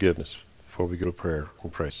on forgiveness before we go to prayer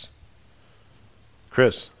and praise?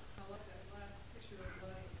 Chris? I like that last picture of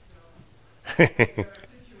letting it go. There are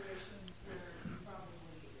situations where you probably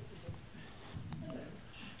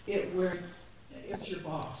where it's your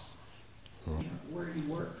boss, you know, where you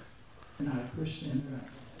work. You're not a Christian, they're not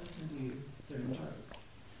going to listen to you, they're entitled.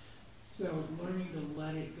 So learning to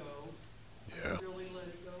let it go, really let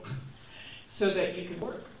it go, so that you can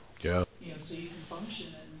work. Yeah. You know, so you can function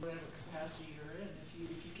in whatever capacity you're in. If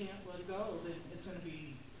you can't let it go, then it's going to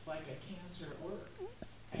be like a cancer at work.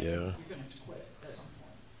 And you're going to have to quit at some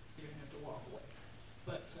point. You're going to have to walk away.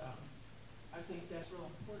 But I think that's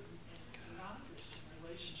real important in non-Christian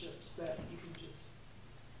relationships, that you can just,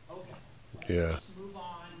 just move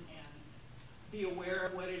on and be aware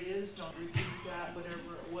of what it is. Don't repeat that,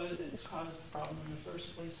 whatever it was that caused the problem in the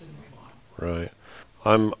first place, and move on. Right.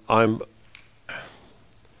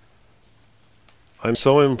 I'm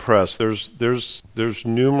so impressed. There's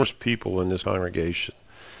numerous people in this congregation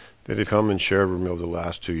that have come and shared with me over the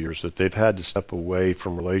last 2 years that they've had to step away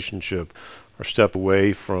from relationship or step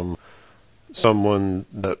away from someone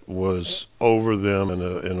that was over them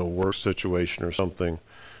in a work situation or something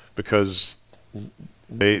because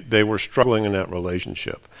they were struggling in that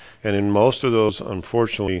relationship. And in most of those,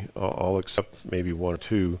 unfortunately, all except maybe one or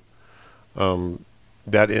two,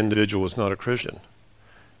 that individual was not a Christian.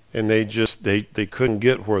 And they couldn't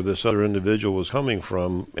get where this other individual was coming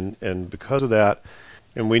from. And because of that,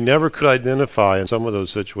 and we never could identify in some of those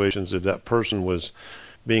situations if that person was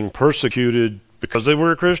being persecuted because they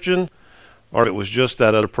were a Christian, or it was just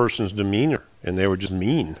that other person's demeanor, and they were just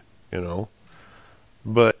mean, you know.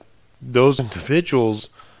 But those individuals,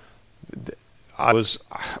 I was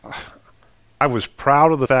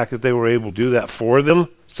proud of the fact that they were able to do that for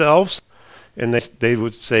themselves, and they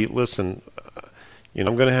would say, listen, you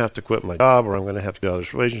know, I'm going to have to quit my job, or I'm going to have to get out of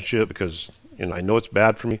this relationship because, you know, I know it's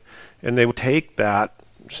bad for me. And they would take that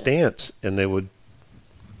stance, and they would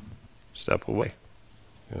step away,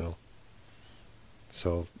 you know.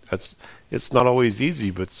 So it's not always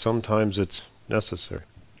easy, but sometimes it's necessary.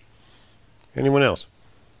 Anyone else?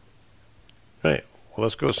 All right. Well,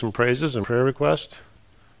 let's go with some praises and prayer requests.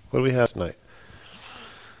 What do we have tonight?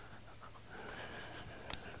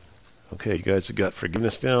 Okay, you guys have got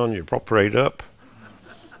forgiveness down. You're all prayed up.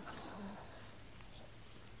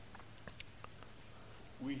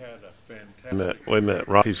 We had a fantastic... Wait a minute.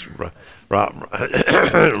 Rafi's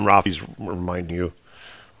reminding you.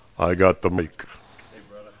 I got the mic. Hey,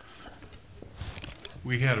 brother.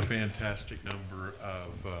 We had a fantastic number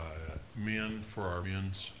of men for our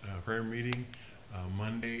men's prayer meeting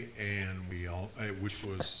Monday, and which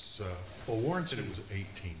was, well, Warren said it was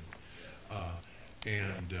 18.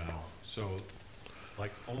 So,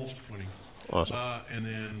 like almost 20. Awesome. And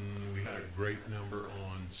then we had a great number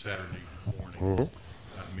on Saturday morning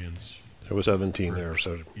at men's. There was 17 there,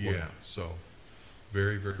 so. Yeah, so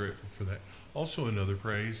very, very grateful for that. Also, another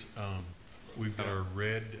praise, we've got our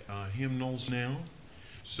red hymnals now.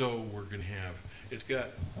 So we're going to have, it's got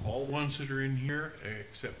all the ones that are in here,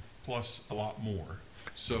 except plus a lot more.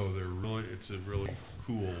 So it's a really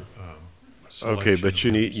cool selection. Okay, but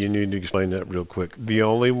you need to explain that real quick. The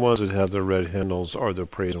only ones that have the red handles are the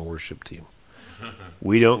praise and worship team.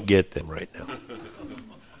 We don't get them right now.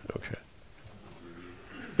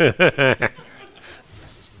 Okay.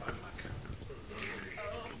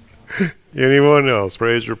 Anyone else?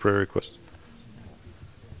 Praise or prayer request?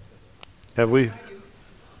 Have we?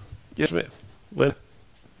 Yes, ma'am. Lynn?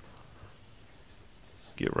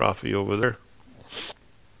 Get Rafi over there.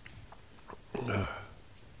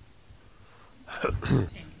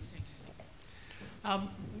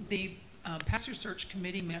 The Pastor Search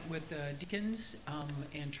Committee met with the deacons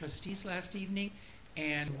and trustees last evening,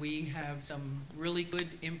 and we have some really good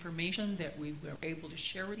information that we were able to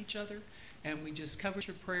share with each other, and we just covered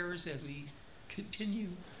your prayers as we continue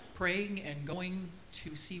praying and going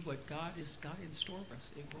to see what God has got in store for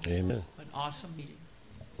us. It was Amen. An awesome meeting.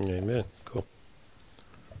 Amen. Cool.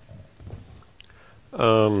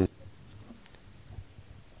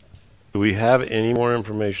 Do we have any more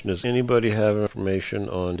information? Does anybody have information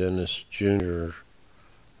on Dennis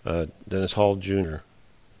Hall Jr.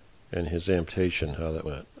 and his amputation, how that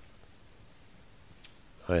went?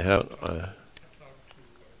 I haven't. I talked to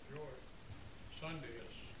Joy Sunday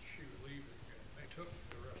as she was leaving, and they took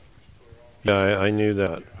the rest of his foot off. Yeah, I knew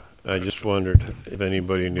that. I just wondered if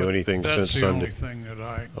anybody knew anything since Sunday. That's the only thing that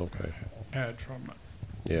I had from it.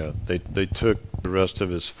 Yeah, they took the rest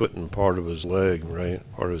of his foot and part of his leg, right?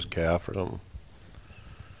 Part of his calf or something.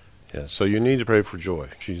 Yeah, so you need to pray for Joy.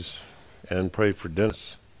 And pray for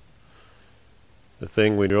Dennis. The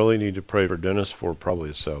thing we really need to pray for Dennis for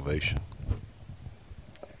probably is salvation.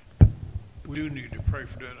 We do need to pray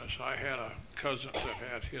for Dennis. I had a cousin that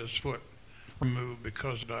had his foot removed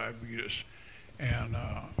because of diabetes, and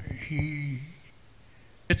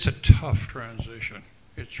it's a tough transition.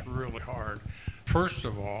 It's really hard. First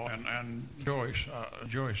of all, and Joy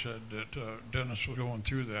said that Dennis was going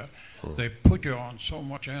through that. They put you on so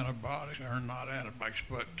much antibiotics, or not antibiotics,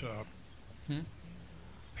 but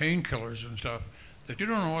painkillers and stuff, that you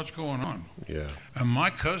don't know what's going on. Yeah. And my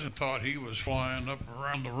cousin thought he was flying up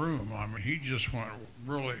around the room. I mean, he just went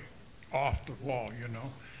really off the wall, you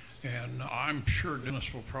know. And I'm sure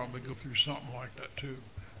Dennis will probably go through something like that too.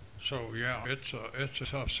 So yeah, it's a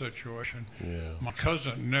tough situation. Yeah. My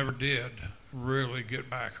cousin never did really get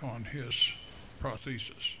back on his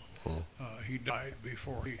prosthesis. He died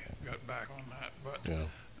before he got back on that. But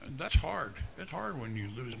that's hard. It's hard when you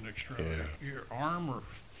lose an extremity, your arm or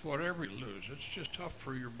whatever you lose. It's just tough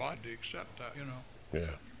for your body to accept that, you know.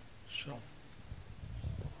 Yeah. So.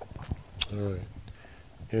 All right.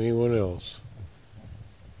 Anyone else?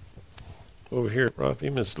 Over here,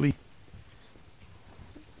 Rafi, Miss Lee.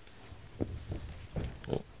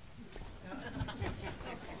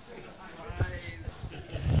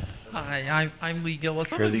 Hi, I'm Lee Gillis.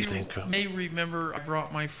 Some Here of these you things come. may remember I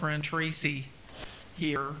brought my friend Tracy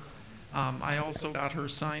here. I also got her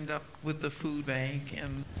signed up with the food bank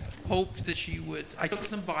and hoped that she would. I took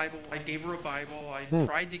some Bible. I gave her a Bible. I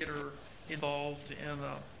tried to get her involved in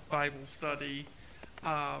a Bible study.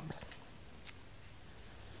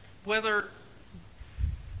 Whether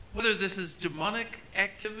this is demonic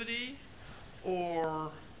activity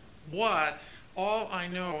or what, all I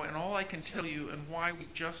know and all I can tell you and why we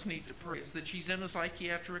just need to pray is that she's in a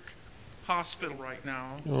psychiatric hospital right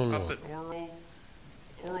now up at Oro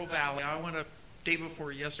Valley. I went a day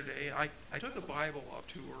before yesterday. I took a Bible up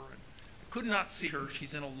to her and I could not see her.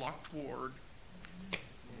 She's in a locked ward.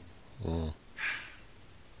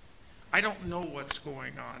 I don't know what's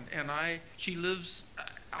going on. And she lives,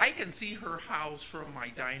 I can see her house from my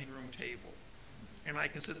dining room table. And I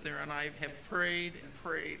can sit there and I have prayed and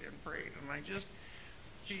prayed and prayed. And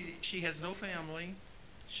she has no family.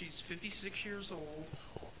 She's 56 years old.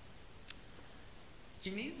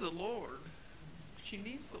 She needs the Lord. She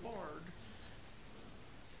needs the Lord.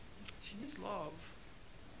 She needs love.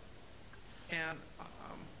 And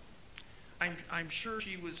I'm sure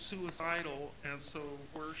she was suicidal, and so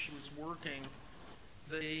where she was working,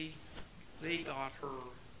 they got her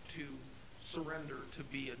to surrender to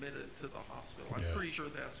be admitted to the hospital. I'm pretty sure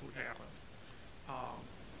that's what happened.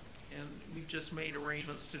 And we've just made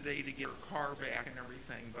arrangements today to get her car back and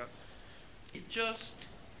everything. But it just,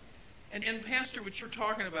 and Pastor, what you're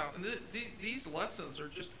talking about, and these lessons are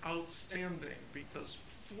just outstanding, because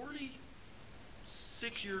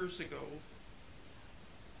 46 years ago,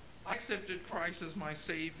 I accepted Christ as my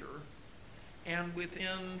Savior, and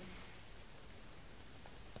within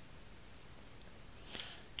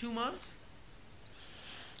 2 months,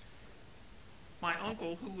 my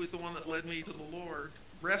uncle, who was the one that led me to the Lord,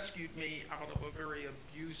 rescued me out of a very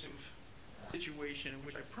abusive situation in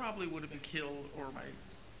which I probably would have been killed, or my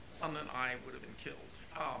son and I would have been killed.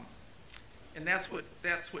 And that's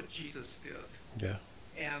what Jesus did. Yeah.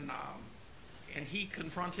 And he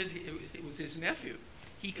confronted, it was his nephew.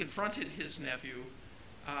 He confronted his nephew.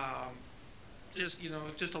 Just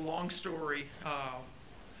a long story.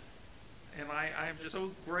 And I'm just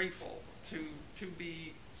so grateful to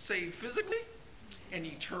be saved physically and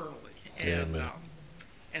eternally.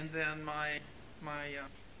 And then my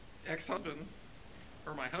ex-husband,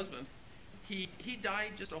 or my husband, he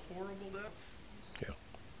died just a horrible death. Yeah.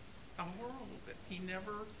 A horrible death. He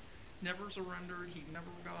never surrendered. He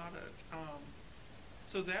never got it.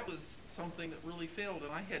 So that was something that really failed,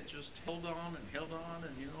 and I had just held on,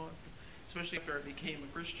 and especially after I became a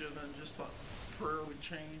Christian, and just thought prayer would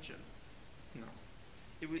change, and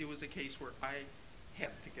it was a case where I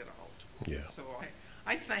had to get out. Yeah. So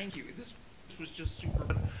I thank you. This was just super.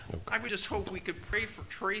 Okay. I would just hope we could pray for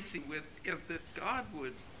Tracy that God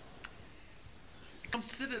would come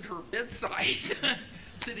sit at her bedside,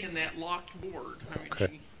 sitting in that locked ward.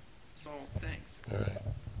 Okay. So thanks. All right.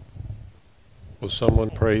 Will someone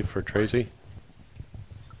pray for Tracy?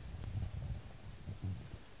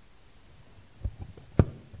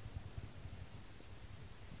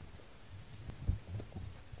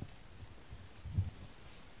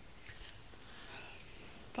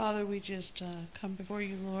 Father, we just come before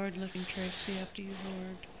you, Lord, lifting Tracy up to you,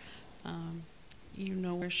 Lord. You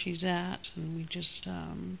know where she's at, and we just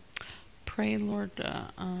pray, Lord,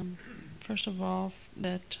 first of all,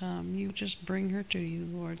 that you just bring her to you,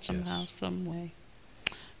 Lord, somehow, some way.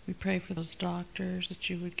 We pray for those doctors, that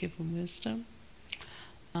you would give them wisdom.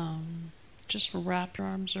 Just wrap your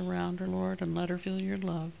arms around her, Lord, and let her feel your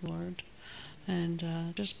love, Lord.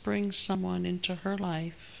 And just bring someone into her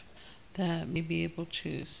life that may be able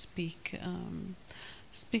to speak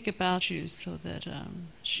about you, so that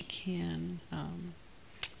she can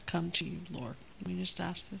come to you, Lord. We just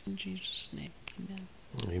ask this in Jesus' name. Amen.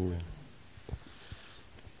 Amen.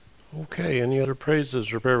 Okay, any other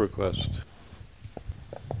praises or prayer requests?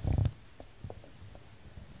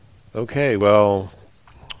 Okay, well,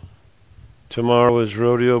 tomorrow is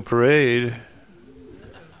Rodeo Parade.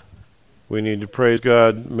 We need to praise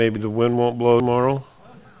God. Maybe the wind won't blow tomorrow,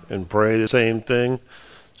 and pray the same thing,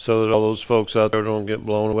 so that all those folks out there don't get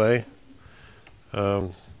blown away.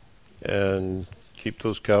 And keep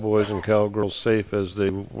those cowboys and cowgirls safe as they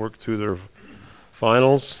work through their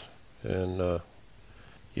finals. And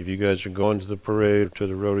if you guys are going to the parade or to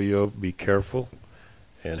the rodeo, be careful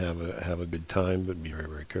and have a good time, but be very,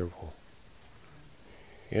 very careful.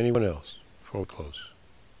 Anyone else before we close?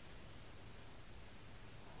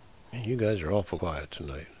 Man, you guys are awful quiet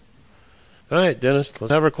tonight. All right, Dennis,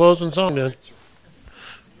 let's have our closing song then.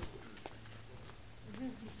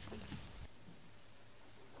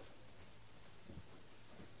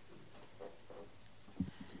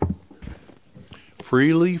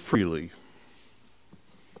 Freely, freely.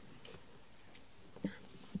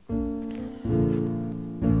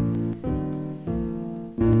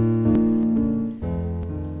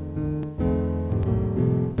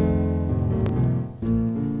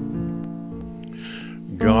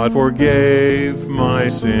 God forgave my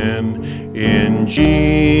sin in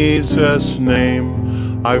Jesus'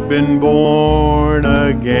 name. I've been born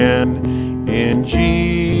again in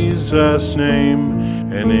Jesus' name.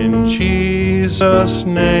 And in Jesus'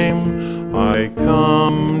 name I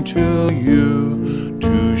come to you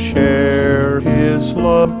to share his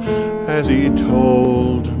love as he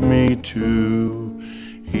told me to.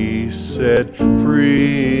 He said,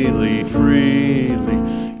 freely, freely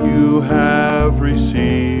you have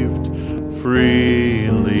received,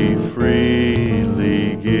 freely,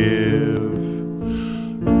 freely give.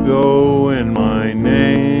 Go in my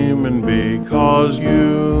name, and because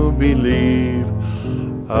you believe,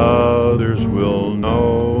 others will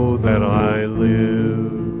know that I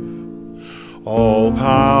live. All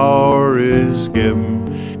power is given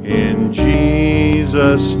in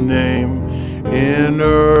Jesus' name, in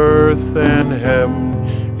earth and heaven,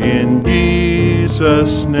 in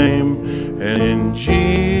Jesus' name, and in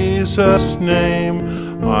Jesus'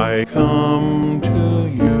 name I come to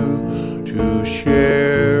you to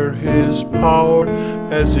share his power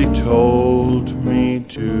as he told me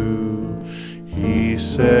to. He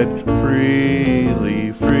said,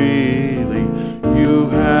 freely, freely you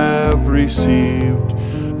have received,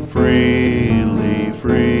 freely,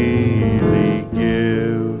 freely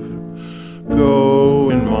give.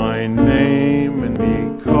 Go in my name, and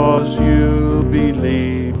because you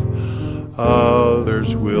believe,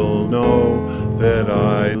 others will know that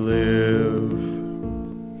I live.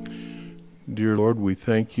 Dear Lord, we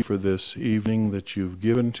thank you for this evening that you've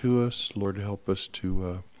given to us. Lord, help us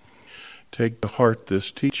to take to heart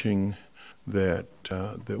this teaching that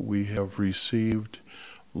we have received.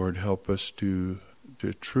 Lord, help us to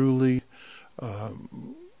truly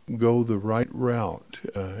go the right route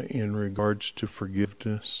in regards to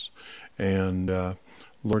forgiveness. And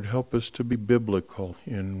Lord, help us to be biblical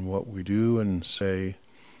in what we do and say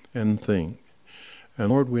and think. And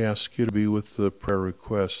Lord, we ask you to be with the prayer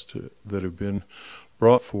requests that have been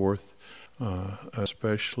brought forth,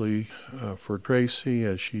 especially for Tracy,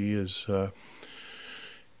 as she is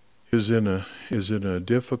in a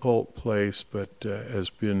difficult place, but has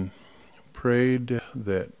been prayed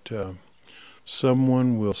that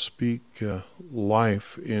someone will speak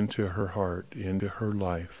life into her heart, into her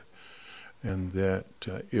life, and that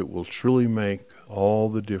it will truly make all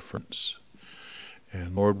the difference.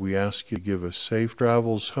 And Lord, we ask you to give us safe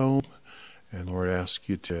travels home, and Lord, ask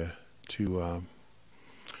you to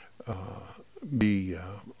be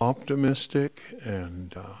optimistic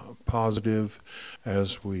and positive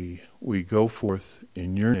as we go forth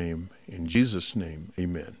in your name. In Jesus' name,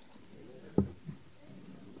 amen.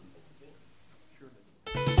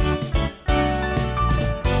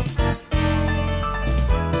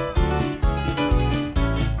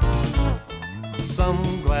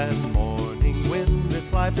 Some glad morning when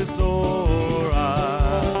this life is o'er,